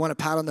and we want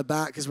to pat on the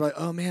back because we're like,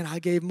 oh man, I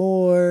gave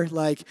more,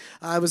 like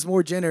I was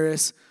more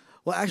generous.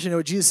 Well, actually, no,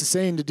 what Jesus is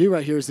saying to do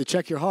right here is to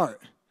check your heart.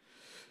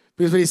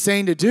 Because what he's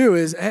saying to do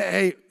is,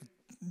 hey,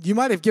 you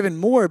might have given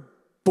more,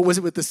 but was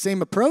it with the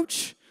same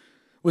approach?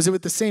 Was it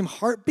with the same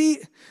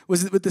heartbeat?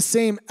 Was it with the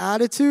same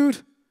attitude?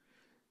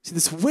 See,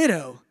 this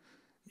widow,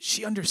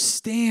 she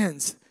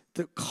understands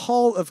the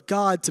call of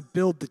God to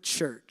build the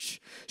church.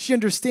 She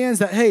understands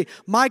that, hey,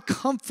 my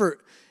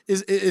comfort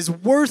is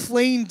worth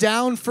laying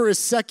down for a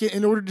second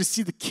in order to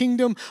see the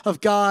kingdom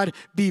of God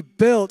be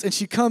built. And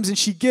she comes and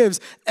she gives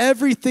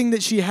everything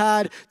that she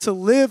had to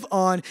live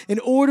on in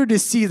order to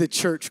see the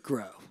church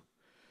grow.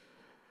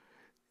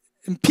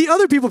 And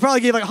other people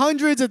probably gave like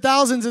hundreds of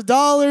thousands of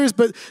dollars,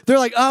 but they're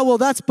like, oh, well,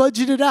 that's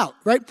budgeted out,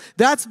 right?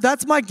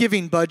 That's my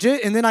giving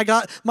budget, and then I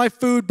got my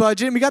food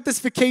budget, and we got this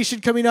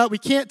vacation coming up. We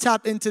can't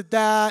tap into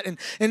that, and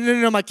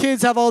my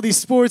kids have all these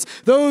sports.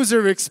 Those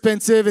are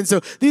expensive, and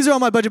so these are all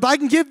my budget. But I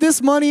can give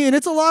this money, and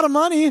it's a lot of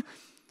money.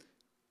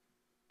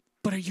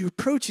 But are you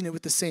approaching it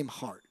with the same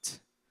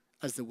heart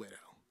as the widow?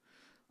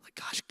 Like,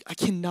 gosh, I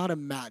cannot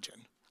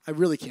imagine. I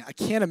really can't. I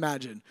can't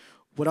imagine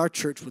what our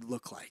church would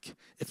look like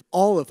if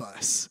all of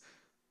us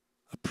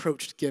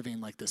approached giving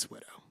like this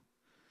widow.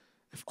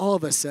 If all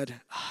of us said,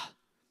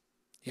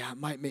 yeah, it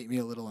might make me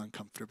a little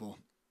uncomfortable.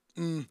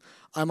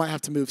 I might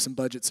have to move some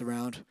budgets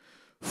around.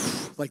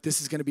 Like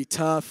this is going to be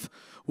tough.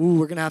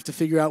 We're going to have to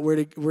figure out where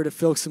to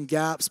fill some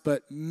gaps.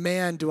 But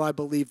man, do I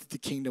believe that the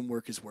kingdom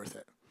work is worth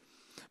it.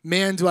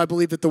 Man, do I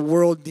believe that the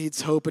world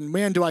needs hope. And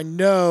man, do I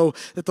know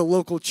that the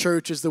local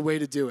church is the way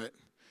to do it.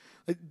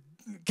 Like,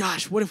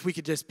 gosh, what if we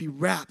could just be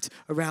wrapped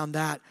around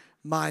that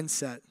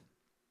mindset?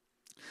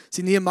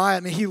 See,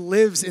 Nehemiah, he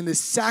lives in this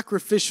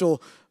sacrificial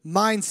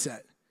mindset.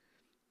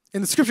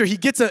 In the scripture, he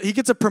gets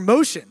a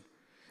promotion.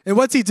 And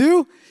what's he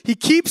do? He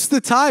keeps the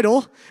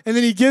title, and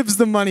then he gives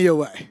the money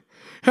away.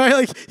 Right?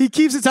 Like, he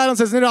keeps the title and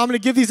says, no, I'm going to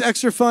give these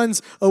extra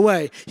funds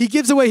away. He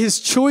gives away his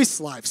choice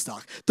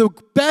livestock, the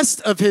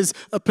best of his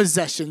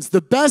possessions,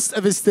 the best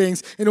of his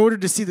things in order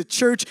to see the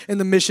church and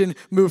the mission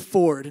move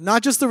forward.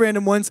 Not just the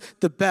random ones,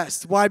 the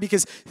best. Why?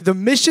 Because the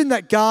mission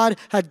that God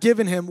had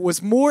given him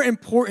was more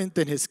important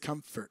than his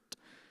comfort.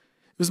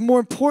 It was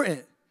more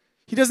important.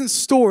 He doesn't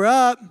store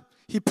up,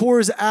 he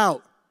pours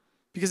out.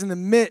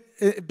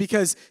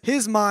 Because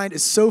his mind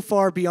is so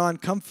far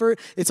beyond comfort,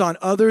 it's on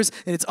others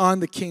and it's on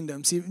the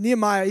kingdom. See,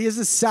 Nehemiah, he has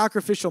this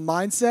sacrificial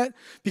mindset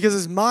because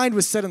his mind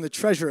was set on the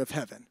treasure of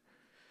heaven.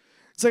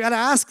 So I got to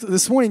ask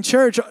this morning,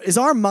 church, is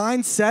our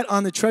mind set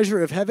on the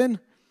treasure of heaven?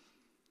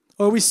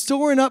 Or are we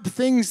storing up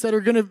things that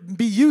are going to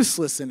be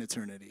useless in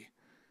eternity?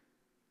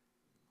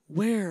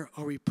 Where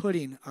are we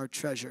putting our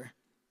treasure?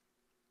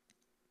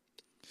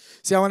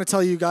 See, I want to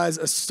tell you guys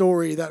a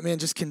story that, man,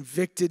 just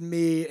convicted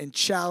me and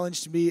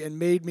challenged me and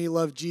made me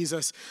love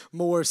Jesus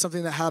more,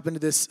 something that happened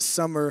this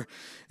summer.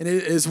 And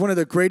it is one of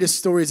the greatest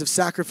stories of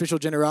sacrificial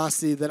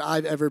generosity that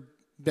I've ever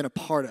been a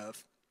part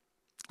of.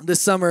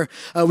 This summer,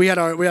 we had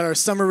our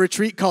summer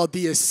retreat called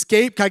The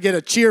Escape. Can I get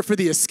a cheer for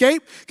The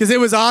Escape? Because it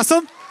was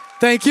awesome.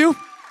 Thank you.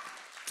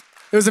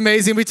 It was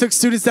amazing. We took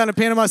students down to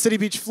Panama City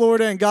Beach,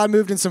 Florida, and God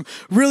moved in some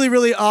really,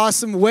 really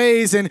awesome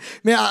ways. And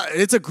man,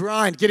 it's a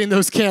grind getting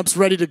those camps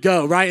ready to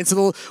go, right? And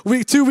so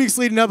 2 weeks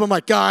leading up, I'm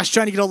like, gosh,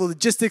 trying to get all the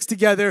logistics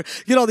together,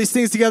 get all these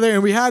things together.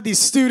 And we had these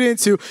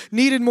students who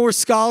needed more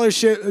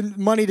scholarship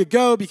money to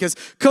go because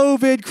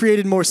COVID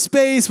created more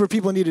space where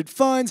people needed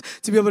funds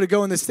to be able to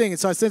go in this thing. And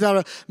so I sent out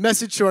a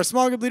message to our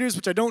small group leaders,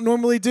 which I don't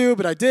normally do,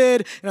 but I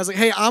did. And I was like,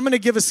 hey, I'm going to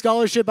give a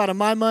scholarship out of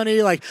my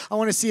money. Like, I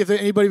want to see if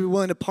anybody would be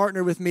willing to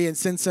partner with me and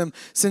send some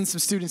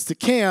students to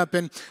camp.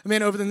 And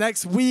man, over the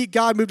next week,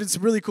 God moved in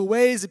some really cool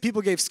ways and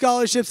people gave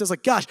scholarships. I was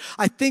like, gosh,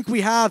 I think we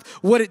have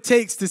what it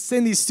takes to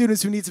send these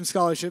students who need some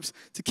scholarships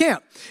to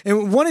camp.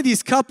 And one of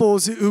these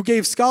couples who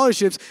gave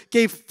scholarships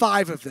gave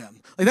 5 of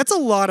them. Like, that's a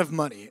lot of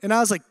money. And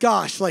I was like,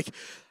 gosh, like,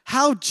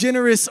 how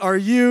generous are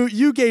you?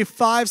 You gave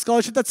 5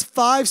 scholarships. That's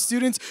 5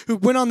 students who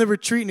went on the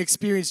retreat and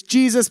experienced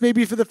Jesus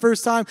maybe for the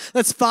first time.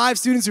 That's 5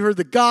 students who heard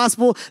the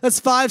gospel. That's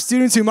 5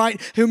 students who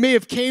may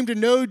have came to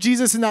know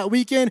Jesus in that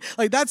weekend.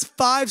 Like, that's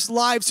 5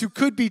 lives who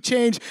could be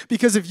changed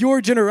because of your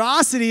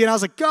generosity. And I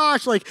was like,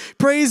 gosh, like,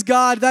 praise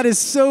God. That is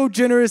so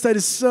generous. That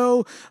is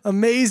so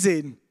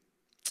amazing.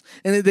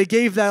 And they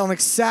gave that on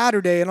like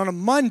Saturday. And on a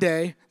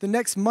Monday, the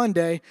next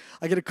Monday,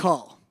 I get a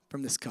call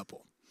from this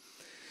couple.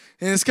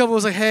 And this couple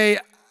was like, hey,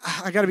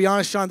 I got to be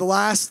honest, Sean, the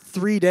last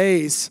 3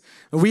 days,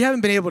 we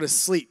haven't been able to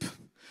sleep.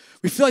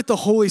 We feel like the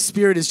Holy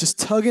Spirit is just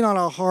tugging on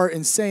our heart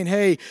and saying,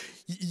 hey,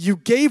 you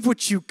gave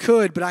what you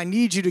could, but I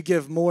need you to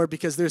give more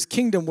because there's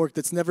kingdom work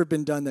that's never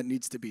been done that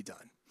needs to be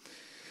done.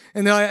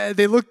 And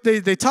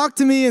they talk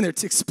to me and they're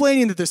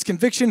explaining that there's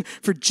conviction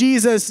for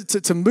Jesus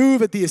to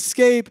move at the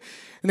Escape.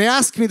 And they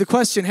ask me the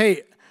question,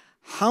 hey,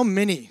 how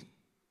many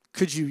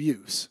could you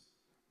use?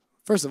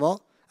 First of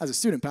all, as a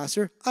student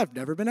pastor, I've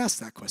never been asked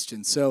that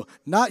question. So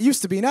not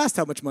used to being asked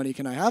how much money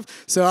can I have.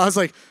 So I was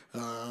like,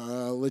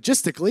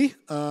 logistically,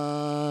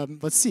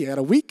 let's see, I got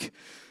a week.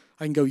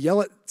 I can go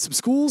yell at some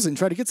schools and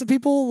try to get some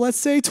people, let's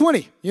say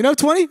 20.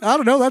 20? I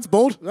don't know, that's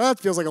bold.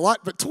 That feels like a lot,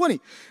 but 20.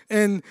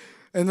 And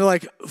they're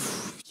like,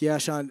 yeah,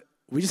 Sean,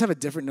 we just have a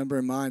different number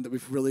in mind that we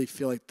really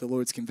feel like the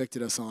Lord's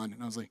convicted us on.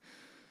 And I was like,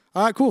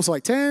 all right, cool. So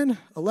like 10,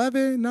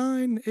 11,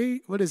 9,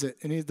 8, what is it?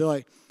 And they're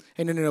like,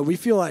 hey, no, we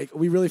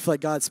really feel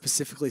like God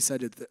specifically said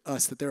to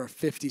us that there are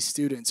 50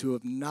 students who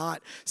have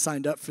not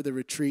signed up for the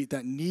retreat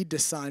that need to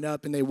sign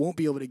up, and they won't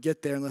be able to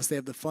get there unless they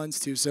have the funds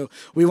to, so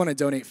we want to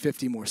donate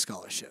 50 more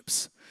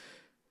scholarships.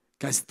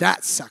 Guys,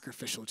 that's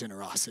sacrificial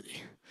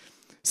generosity.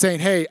 Saying,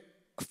 hey,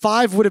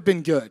 5 would have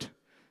been good,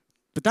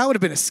 but that would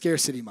have been a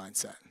scarcity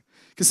mindset.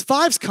 Because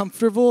 5's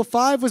comfortable,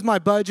 5 was my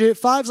budget,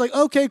 5's like,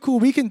 okay, cool,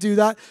 we can do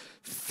that.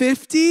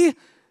 50?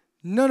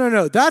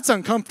 No, that's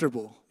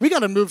uncomfortable. We got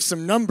to move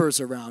some numbers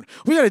around.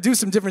 We got to do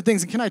some different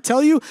things. And can I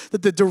tell you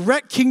that the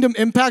direct kingdom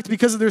impact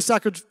because of their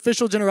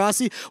sacrificial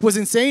generosity was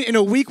insane? In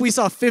a week, we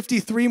saw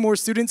 53 more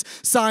students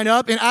sign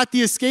up. And at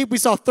the Escape, we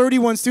saw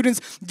 31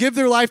 students give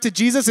their life to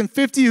Jesus and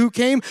 50 who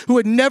came who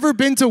had never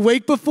been to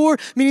Wake before,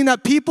 meaning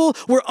that people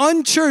were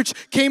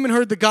unchurched, came and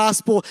heard the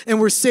gospel and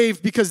were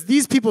saved because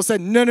these people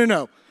said,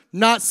 no,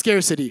 not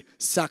scarcity,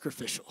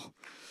 sacrificial.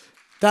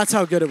 That's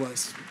how good it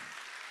was.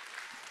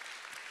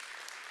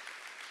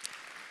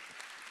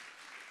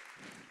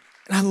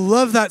 And I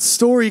love that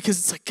story because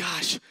it's like,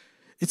 gosh,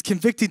 it's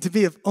convicting to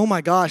me of, oh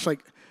my gosh,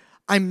 like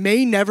I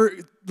may never,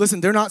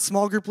 listen, they're not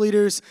small group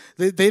leaders.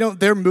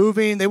 They're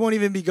moving. They won't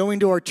even be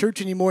going to our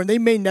church anymore. And they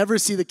may never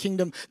see the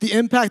kingdom, the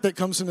impact that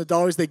comes from the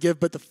dollars they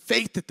give, but the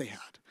faith that they had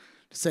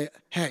to say,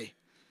 hey,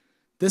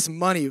 this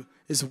money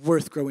is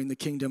worth growing the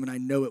kingdom and I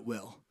know it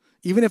will,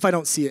 even if I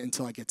don't see it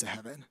until I get to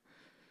heaven.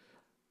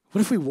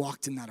 What if we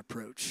walked in that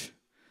approach?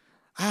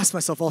 I asked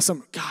myself all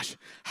summer, gosh,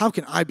 how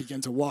can I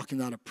begin to walk in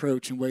that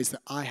approach in ways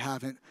that I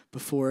haven't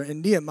before?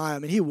 And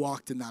Nehemiah, he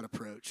walked in that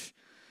approach.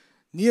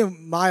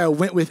 Nehemiah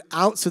went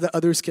without so that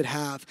others could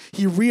have.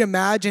 He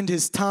reimagined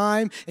his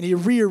time and he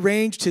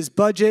rearranged his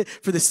budget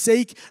for the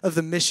sake of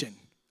the mission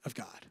of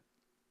God.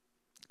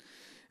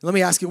 And let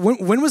me ask you,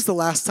 when was the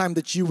last time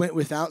that you went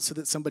without so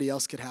that somebody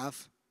else could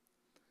have?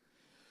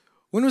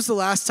 When was the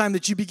last time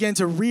that you began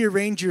to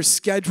rearrange your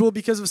schedule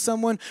because of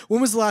someone?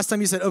 When was the last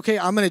time you said, okay,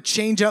 I'm going to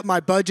change up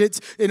my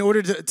budgets in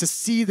order to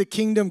see the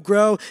kingdom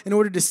grow, in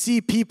order to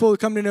see people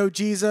come to know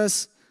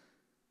Jesus?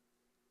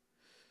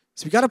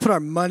 So we got to put our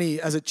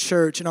money as a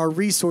church and our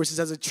resources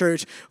as a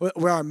church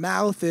where our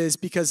mouth is,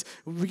 because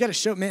we got to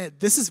show, man,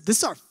 this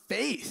is our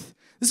faith.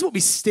 This is what we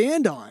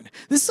stand on.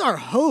 This is our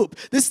hope.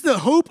 This is the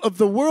hope of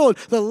the world,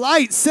 the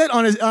light set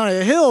on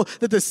a hill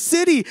that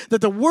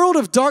the world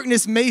of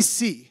darkness may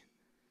see.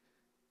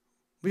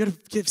 We got to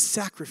give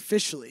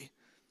sacrificially.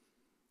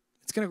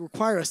 It's going to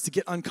require us to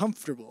get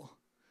uncomfortable.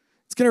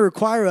 It's going to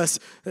require us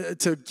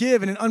to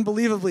give in an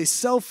unbelievably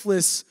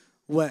selfless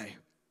way.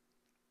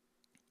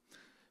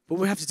 What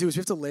we have to do is we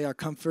have to lay our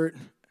comfort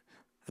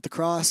at the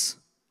cross,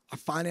 our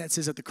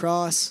finances at the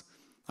cross,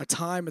 our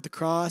time at the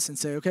cross, and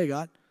say, okay,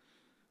 God,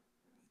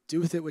 do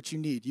with it what you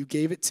need. You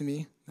gave it to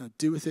me. Now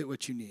do with it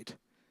what you need.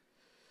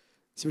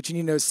 See, what you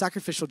need to know is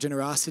sacrificial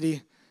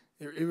generosity.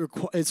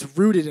 It's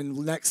rooted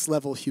in next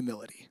level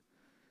humility.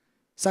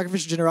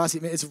 Sacrificial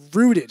generosity, it's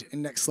rooted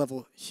in next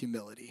level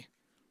humility.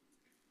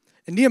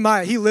 And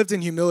Nehemiah, he lived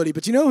in humility,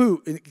 but you know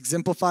who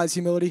exemplifies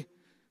humility?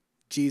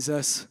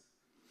 Jesus,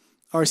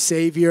 our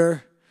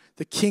Savior,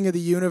 the King of the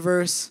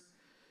universe.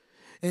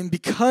 And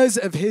because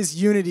of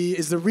his unity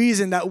is the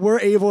reason that we're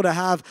able to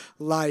have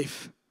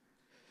life.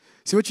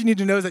 So what you need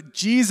to know is that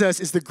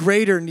Jesus is the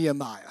greater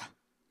Nehemiah.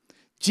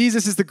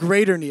 Jesus is the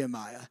greater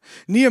Nehemiah.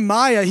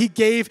 Nehemiah, he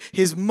gave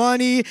his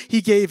money,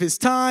 he gave his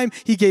time,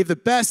 he gave the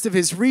best of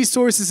his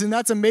resources, and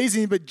that's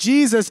amazing. But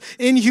Jesus,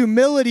 in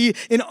humility,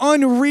 in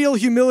unreal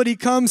humility,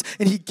 comes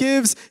and he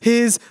gives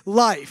his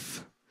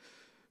life.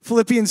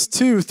 Philippians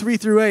 2, 3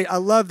 through 8, I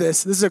love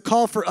this. This is a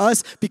call for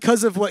us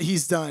because of what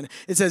he's done.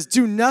 It says,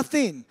 do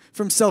nothing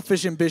from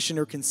selfish ambition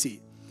or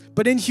conceit,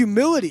 but in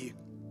humility,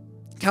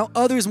 count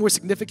others more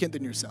significant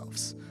than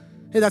yourselves.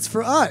 Hey, that's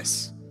for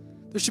us.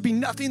 There should be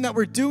nothing that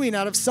we're doing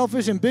out of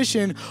selfish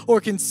ambition or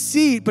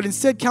conceit, but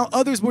instead count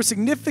others more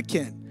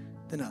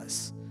significant than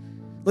us.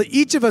 Let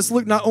each of us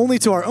look not only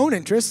to our own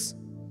interests,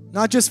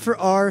 not just for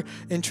our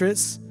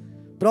interests,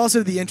 but also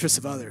to the interests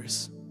of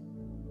others.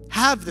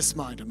 Have this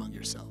mind among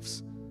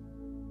yourselves,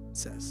 it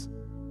says,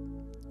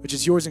 which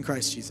is yours in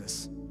Christ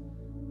Jesus.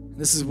 And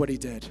this is what he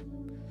did.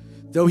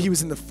 Though he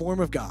was in the form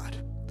of God,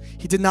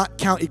 he did not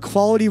count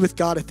equality with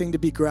God a thing to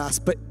be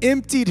grasped, but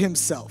emptied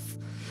himself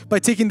by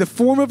taking the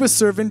form of a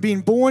servant,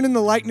 being born in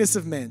the likeness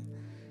of men.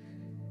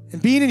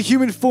 And being in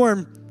human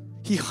form,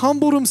 he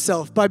humbled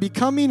himself by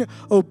becoming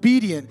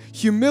obedient.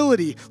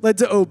 Humility led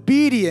to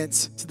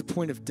obedience to the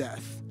point of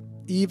death,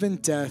 even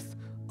death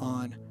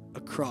on a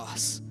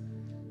cross.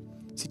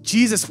 See,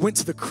 Jesus went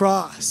to the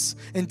cross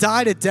and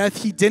died a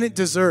death he didn't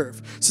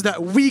deserve so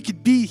that we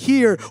could be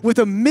here with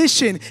a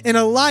mission and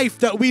a life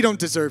that we don't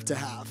deserve to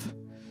have.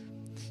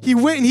 He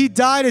went and he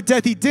died a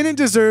death he didn't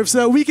deserve so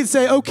that we can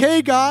say,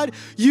 okay, God,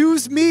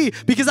 use me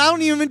because I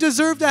don't even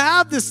deserve to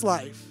have this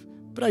life.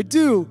 But I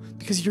do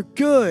because you're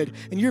good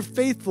and you're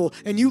faithful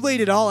and you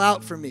laid it all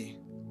out for me.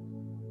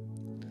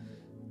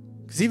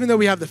 Because even though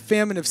we have the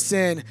famine of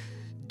sin,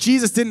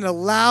 Jesus didn't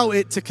allow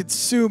it to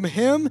consume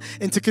him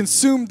and to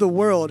consume the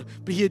world,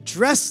 but he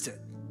addressed it.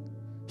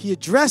 He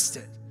addressed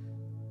it.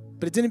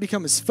 But it didn't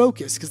become his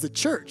focus because the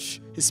church,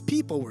 his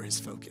people were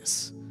his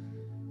focus.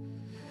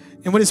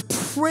 And what his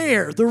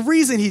prayer, the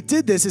reason he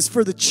did this is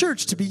for the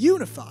church to be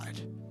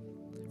unified,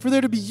 for there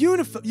to be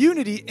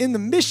unity in the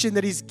mission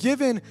that he's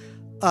given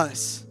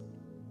us.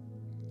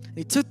 And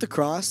he took the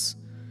cross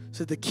so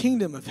that the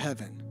kingdom of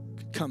heaven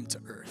could come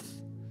to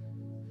earth.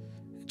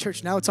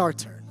 Church, now it's our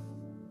turn.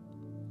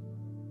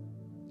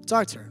 It's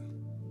our turn.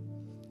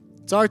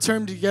 It's our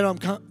turn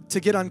to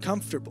get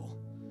uncomfortable.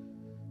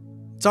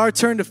 It's our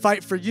turn to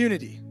fight for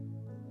unity.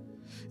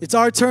 It's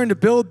our turn to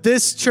build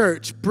this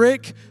church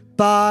brick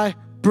by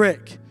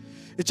brick.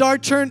 It's our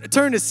turn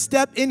to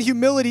step in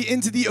humility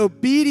into the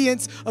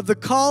obedience of the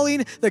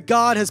calling that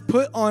God has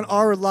put on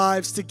our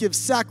lives to give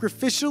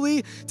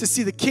sacrificially to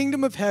see the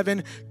kingdom of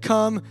heaven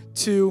come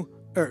to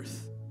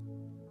earth.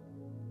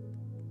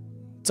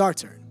 It's our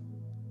turn.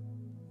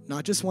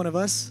 Not just one of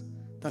us.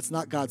 That's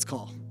not God's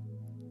call.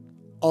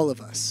 All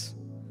of us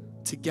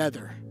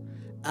together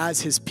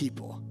as his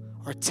people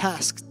are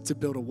tasked to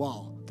build a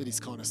wall that he's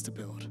called us to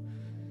build.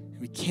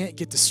 And we can't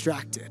get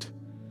distracted.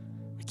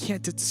 We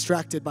can't get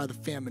distracted by the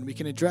famine. We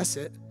can address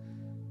it,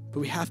 but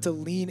we have to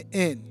lean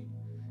in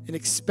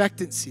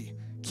expectancy,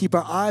 keep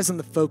our eyes on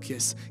the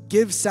focus,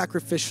 give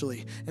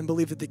sacrificially, and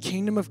believe that the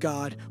kingdom of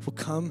God will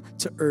come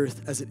to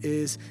earth as it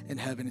is in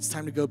heaven. It's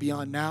time to go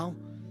beyond now.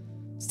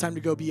 It's time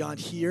to go beyond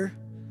here.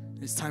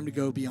 And it's time to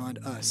go beyond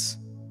us.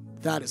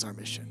 That is our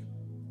mission.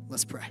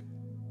 Let's pray.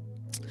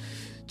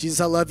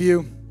 Jesus, I love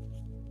you.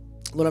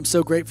 Lord, I'm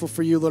so grateful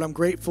for you. Lord, I'm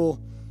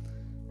grateful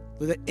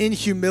that in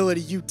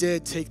humility you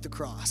did take the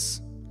cross.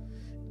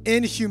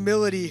 In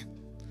humility,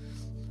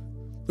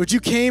 Lord, you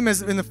came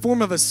as in the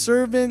form of a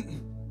servant,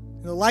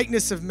 in the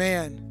likeness of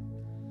man.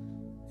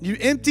 You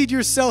emptied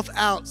yourself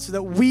out so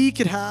that we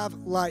could have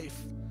life.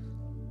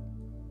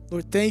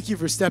 Lord, thank you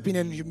for stepping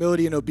in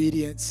humility and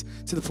obedience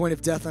to the point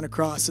of death on a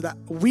cross so that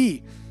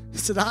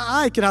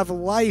I could have a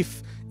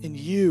life in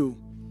you,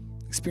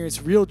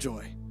 experience real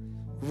joy,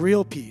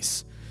 real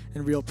peace,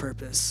 and real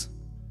purpose.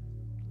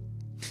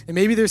 And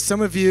maybe there's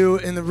some of you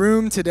in the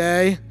room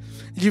today,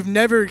 you've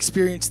never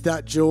experienced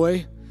that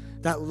joy,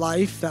 that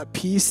life, that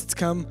peace that's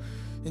come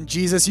in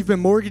Jesus. You've been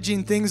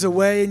mortgaging things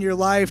away in your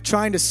life,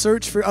 trying to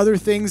search for other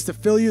things to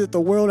fill you that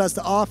the world has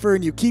to offer,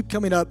 and you keep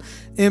coming up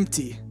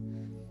empty.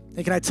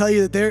 And can I tell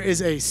you that there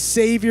is a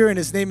Savior, and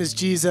his name is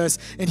Jesus,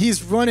 and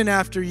he's running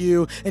after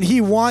you, and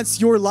he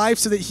wants your life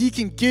so that he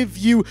can give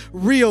you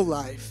real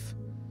life.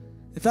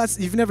 If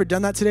you've never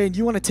done that today and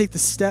you want to take the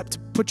step to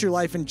put your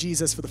life in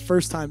Jesus for the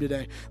first time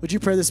today, would you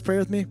pray this prayer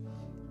with me?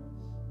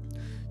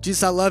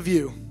 Jesus, I love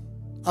you.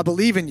 I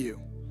believe in you.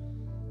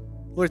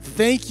 Lord,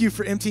 thank you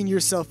for emptying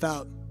yourself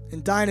out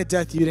and dying a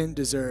death you didn't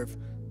deserve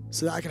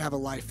so that I can have a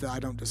life that I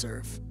don't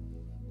deserve.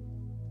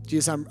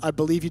 Jesus, I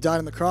believe you died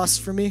on the cross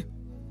for me.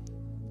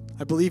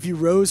 I believe you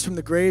rose from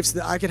the grave so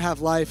that I could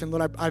have life. And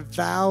Lord, I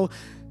vow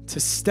to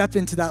step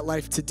into that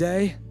life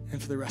today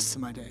and for the rest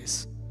of my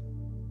days.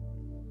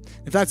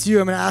 If that's you,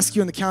 I'm going to ask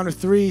you on the count of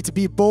 3 to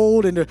be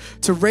bold and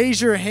to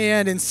raise your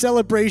hand in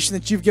celebration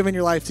that you've given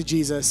your life to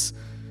Jesus.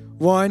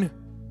 1,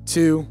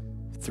 2,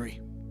 3.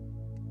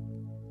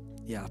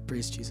 Yeah,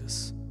 praise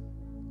Jesus.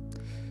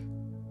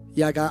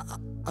 Yeah, God,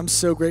 I'm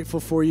so grateful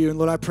for you. And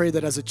Lord, I pray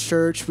that as a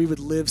church, we would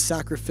live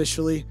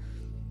sacrificially.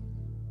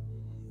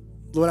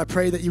 Lord, I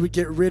pray that you would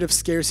get rid of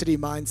scarcity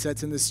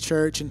mindsets in this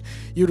church and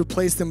you would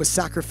replace them with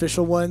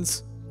sacrificial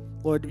ones.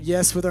 Lord,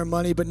 yes, with our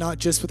money, but not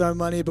just with our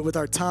money, but with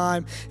our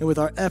time and with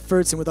our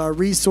efforts and with our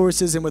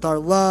resources and with our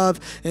love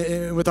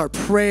and with our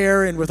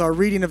prayer and with our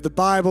reading of the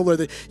Bible. Lord,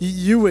 that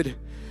you would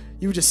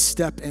just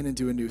step in and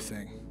do a new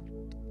thing.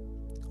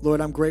 Lord,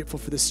 I'm grateful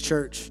for this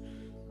church.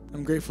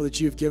 I'm grateful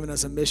that you've given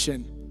us a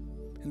mission,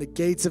 and the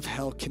gates of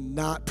hell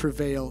cannot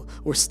prevail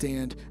or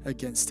stand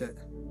against it.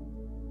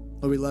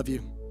 Lord, we love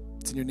you.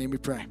 It's in your name we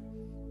pray.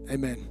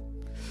 Amen.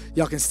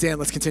 Y'all can stand.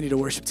 Let's continue to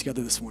worship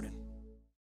together this morning.